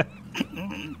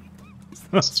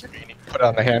 Put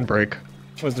on the handbrake.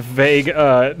 Most vague,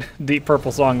 Deep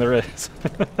Purple song there is.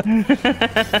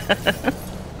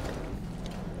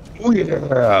 Oh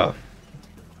yeah.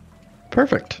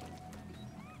 Perfect.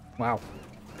 Wow.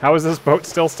 How is this boat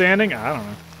still standing? I don't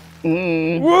know.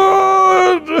 Mm.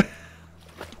 What?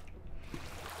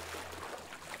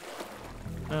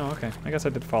 Oh, okay. I guess I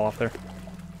did fall off there.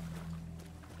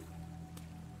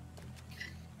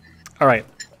 All right.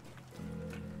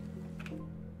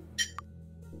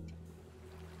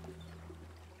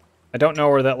 I don't know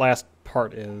where that last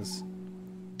part is.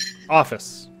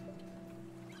 Office.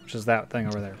 Which is that thing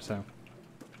over there, so.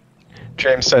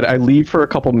 James said, I leave for a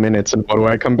couple minutes and what do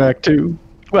I come back to?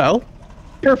 Well,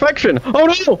 perfection.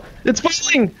 Oh no! It's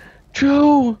falling!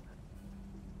 Joe!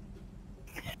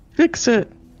 Fix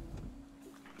it.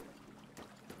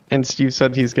 And Steve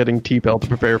said he's getting T-Bell to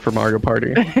prepare for Mario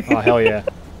Party. Oh, hell yeah.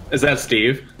 Is that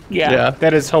Steve? Yeah.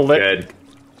 That is hilarious. Good.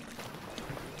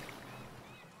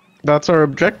 That's our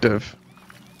objective.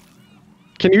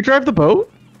 Can you drive the boat?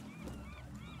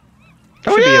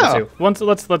 Oh Should yeah! be able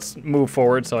to. Let's move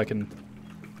forward so I can.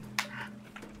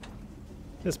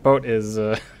 This boat is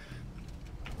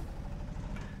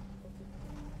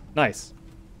nice.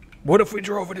 What if we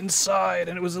drove it inside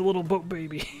and it was a little boat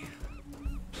baby?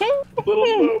 Little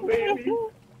boat baby.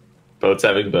 Boats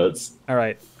having boats. All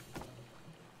right.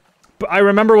 But I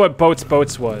remember what Boats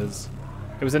was.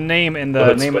 It was a name in the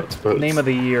Boats, name boats, boats. name of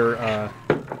the year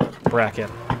bracket.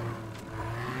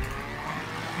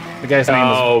 The guy's name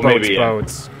Oh, was Boats maybe, yeah.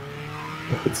 Boats.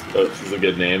 Boats is a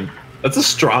good name. That's a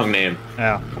strong name.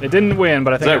 Yeah, it didn't win,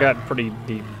 but I think that- it got pretty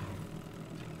deep.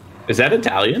 Is that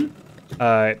Italian?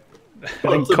 I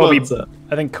think Boatsa, Kobe. boatsa.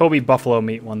 I think Kobe Buffalo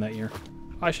Meat won that year.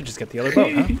 I should just get the other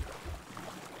boat, huh?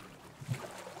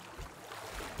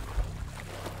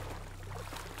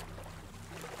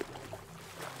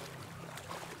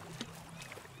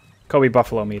 Kobe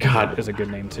Buffalo Meat God. is a good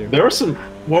name too. There were some.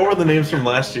 What were the names from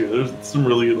last year? There's some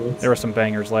really good ones. There were some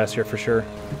bangers last year for sure.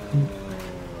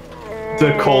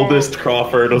 The coldest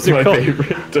Crawford was my cold-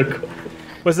 favorite.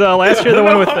 Was last year the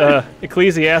one with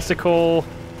ecclesiastical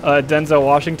Denzel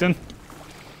Washington?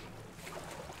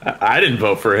 I didn't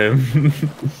vote for him.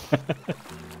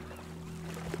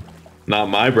 Not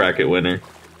my bracket winner.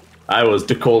 I was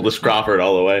the coldest Crawford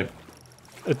all the way.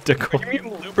 DeCold. Give me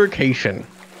lubrication.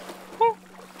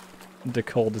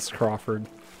 DeColdest Crawford.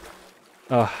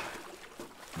 Ugh.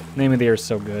 Name of the year is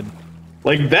so good.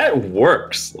 Like, that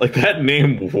works. Like, that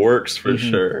name works for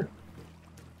sure.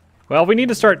 Well, we need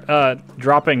to start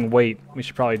dropping weight. We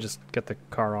should probably just get the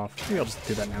car off. Maybe I'll just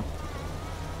do that now.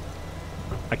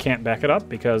 I can't back it up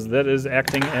because that is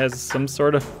acting as some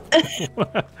sort of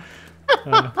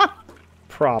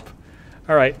prop.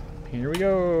 All right, here we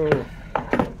go.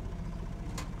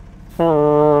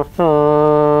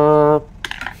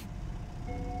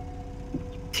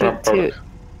 Toot toot. You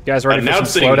guys ready for some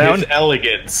Announcing slowdown? his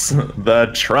elegance,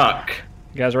 the truck.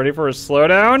 You guys ready for a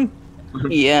slowdown?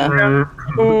 Yeah.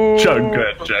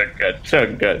 Chugga, chugga,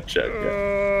 chugga,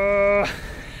 chugga.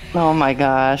 Oh my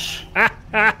gosh.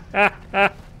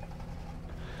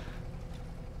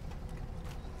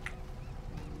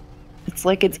 It's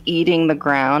like it's eating the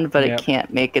ground, but Yep. it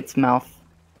can't make its mouth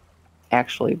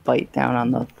actually bite down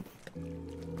on the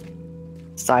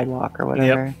sidewalk or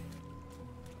whatever.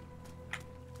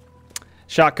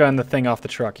 Shotgun the thing off the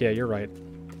truck. Yeah, you're right.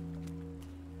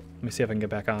 Let me see if I can get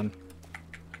back on.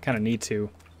 I kind of need to.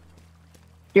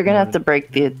 You're gonna have to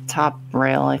break the top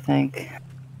rail, I think.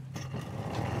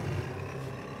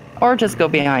 Or just go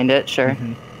behind it, sure.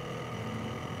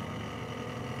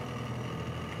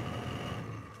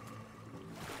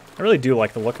 I really do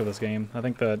like the look of this game. I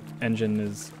think the engine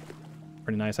is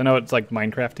pretty nice. I know it's like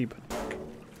Minecraft-y, but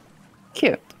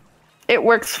Cute. It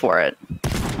works for it.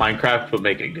 Minecraft would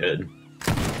make it good.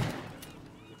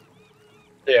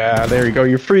 Yeah, there you go.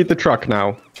 You freed the truck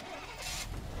now.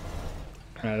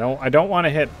 I don't want to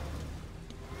hit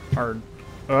our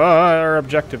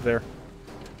objective there.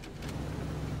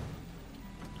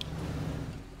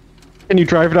 Can you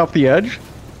drive it off the edge?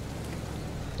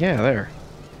 Yeah, there.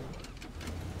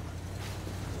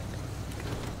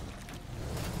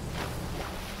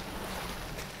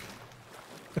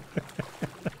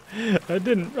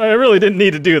 I really didn't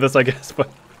need to do this, I guess, but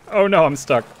oh no, I'm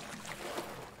stuck.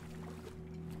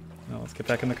 Well, let's get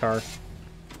back in the car.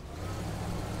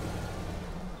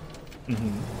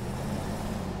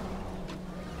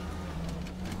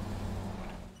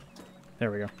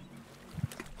 There we go.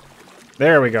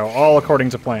 There we go, all according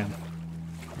to plan.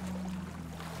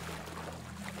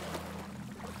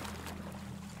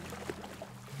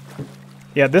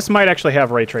 Yeah, this might actually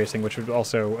have ray tracing, which would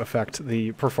also affect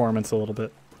the performance a little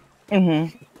bit.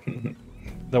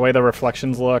 The way the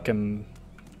reflections look and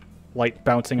light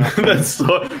bouncing off.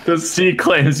 The C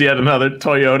claims yet another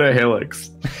Toyota Hilux.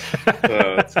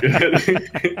 Oh, that's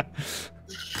good.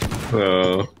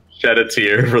 Oh, shed a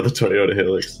tear for the Toyota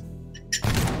Hilux.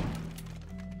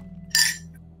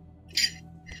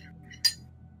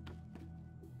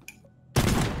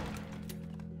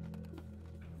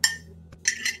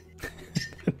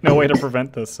 No way to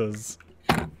prevent this says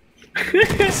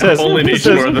Only need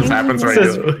more this happens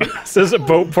regularly. Says a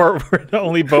boat part where the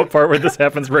only boat part where this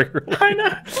happens regularly. I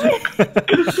know.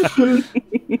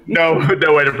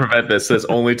 No way to prevent this. Says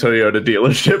only Toyota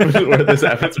dealership is where this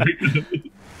happens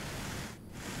regularly.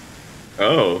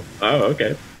 Oh,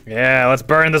 okay. Yeah, let's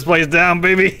burn this place down,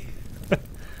 baby.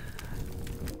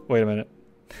 Wait a minute.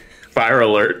 Fire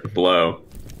alert, blow.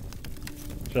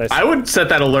 I would set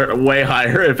that alert way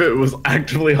higher if it was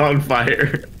actively on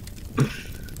fire.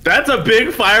 That's a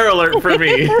big fire alert for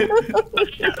me.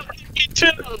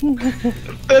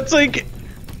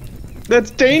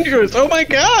 That's dangerous. Oh my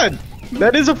god.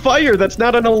 That is a fire. That's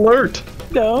not an alert.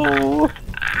 No.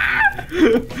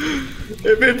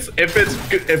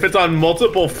 If it's on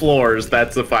multiple floors,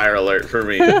 that's a fire alert for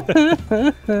me.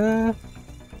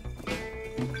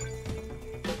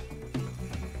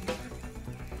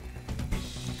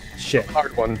 Shit.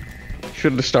 Hard one.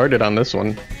 Should have started on this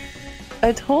one.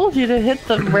 I told you to hit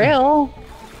the rail.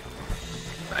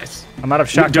 Nice. I'm out of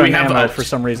shotgun ammo for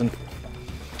some reason.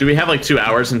 Do we have like 2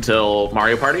 hours until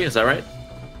Mario Party? Is that right?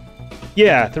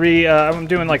 Yeah, I'm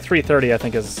doing like 3:30. I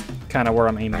think is kind of where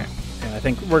I'm aiming. And I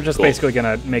think we're just basically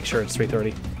gonna make sure it's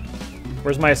 3:30.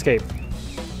 Where's my escape?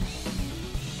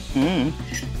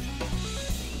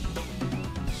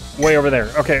 Way over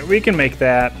there. Okay, we can make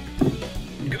that.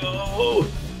 Go!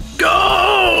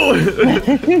 Go!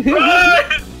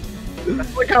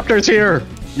 Helicopter's here.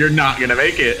 You're not gonna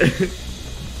make it.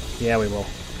 Yeah, we will.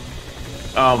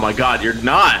 Oh my god, you're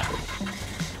not.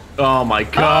 Oh my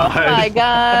god. Oh my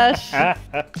gosh.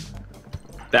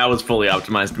 That was fully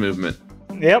optimized movement.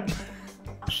 Yep.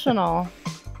 Optional.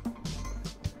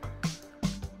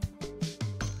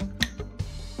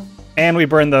 And we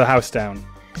burned the house down.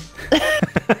 This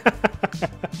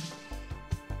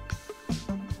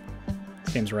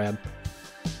game's rad.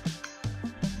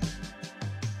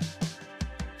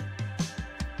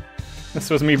 This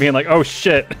was me being like, oh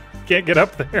shit, can't get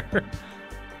up there.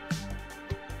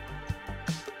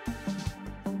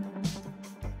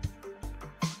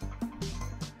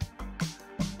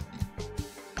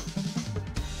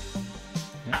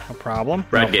 Yeah, no problem.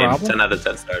 Red no game, problem. 10 out of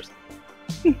 10 stars.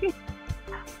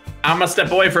 I'm gonna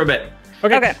step away for a bit.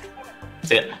 Okay.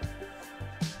 See it.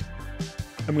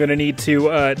 I'm gonna need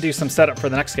to do some setup for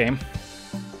the next game.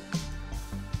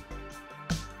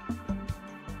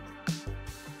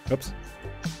 Oops.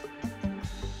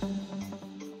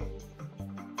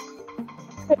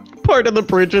 Part of the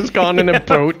bridge is gone in a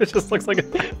boat. It just looks like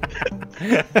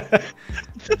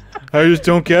I just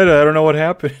don't get it. I don't know what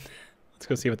happened. Let's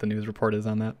go see what the news report is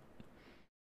on that.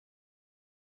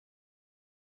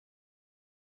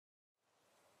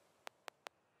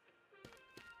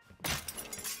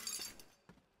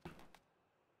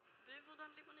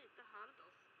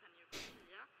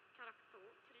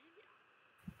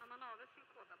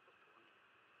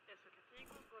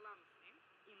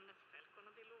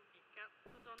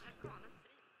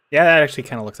 Yeah, that actually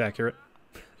kind of looks accurate.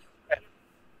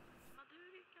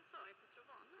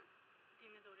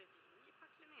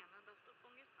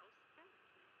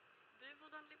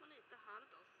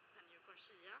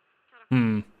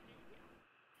 Hmm.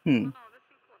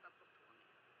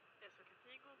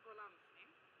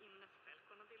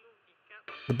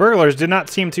 The burglars did not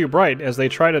seem too bright as they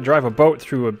try to drive a boat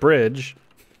through a bridge.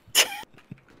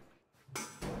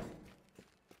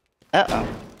 Uh-oh.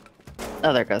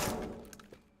 Oh, there it goes.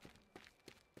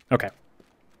 Okay.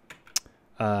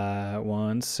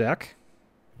 One sec.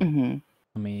 Mm-hmm.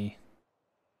 Let me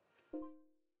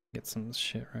get some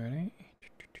shit ready.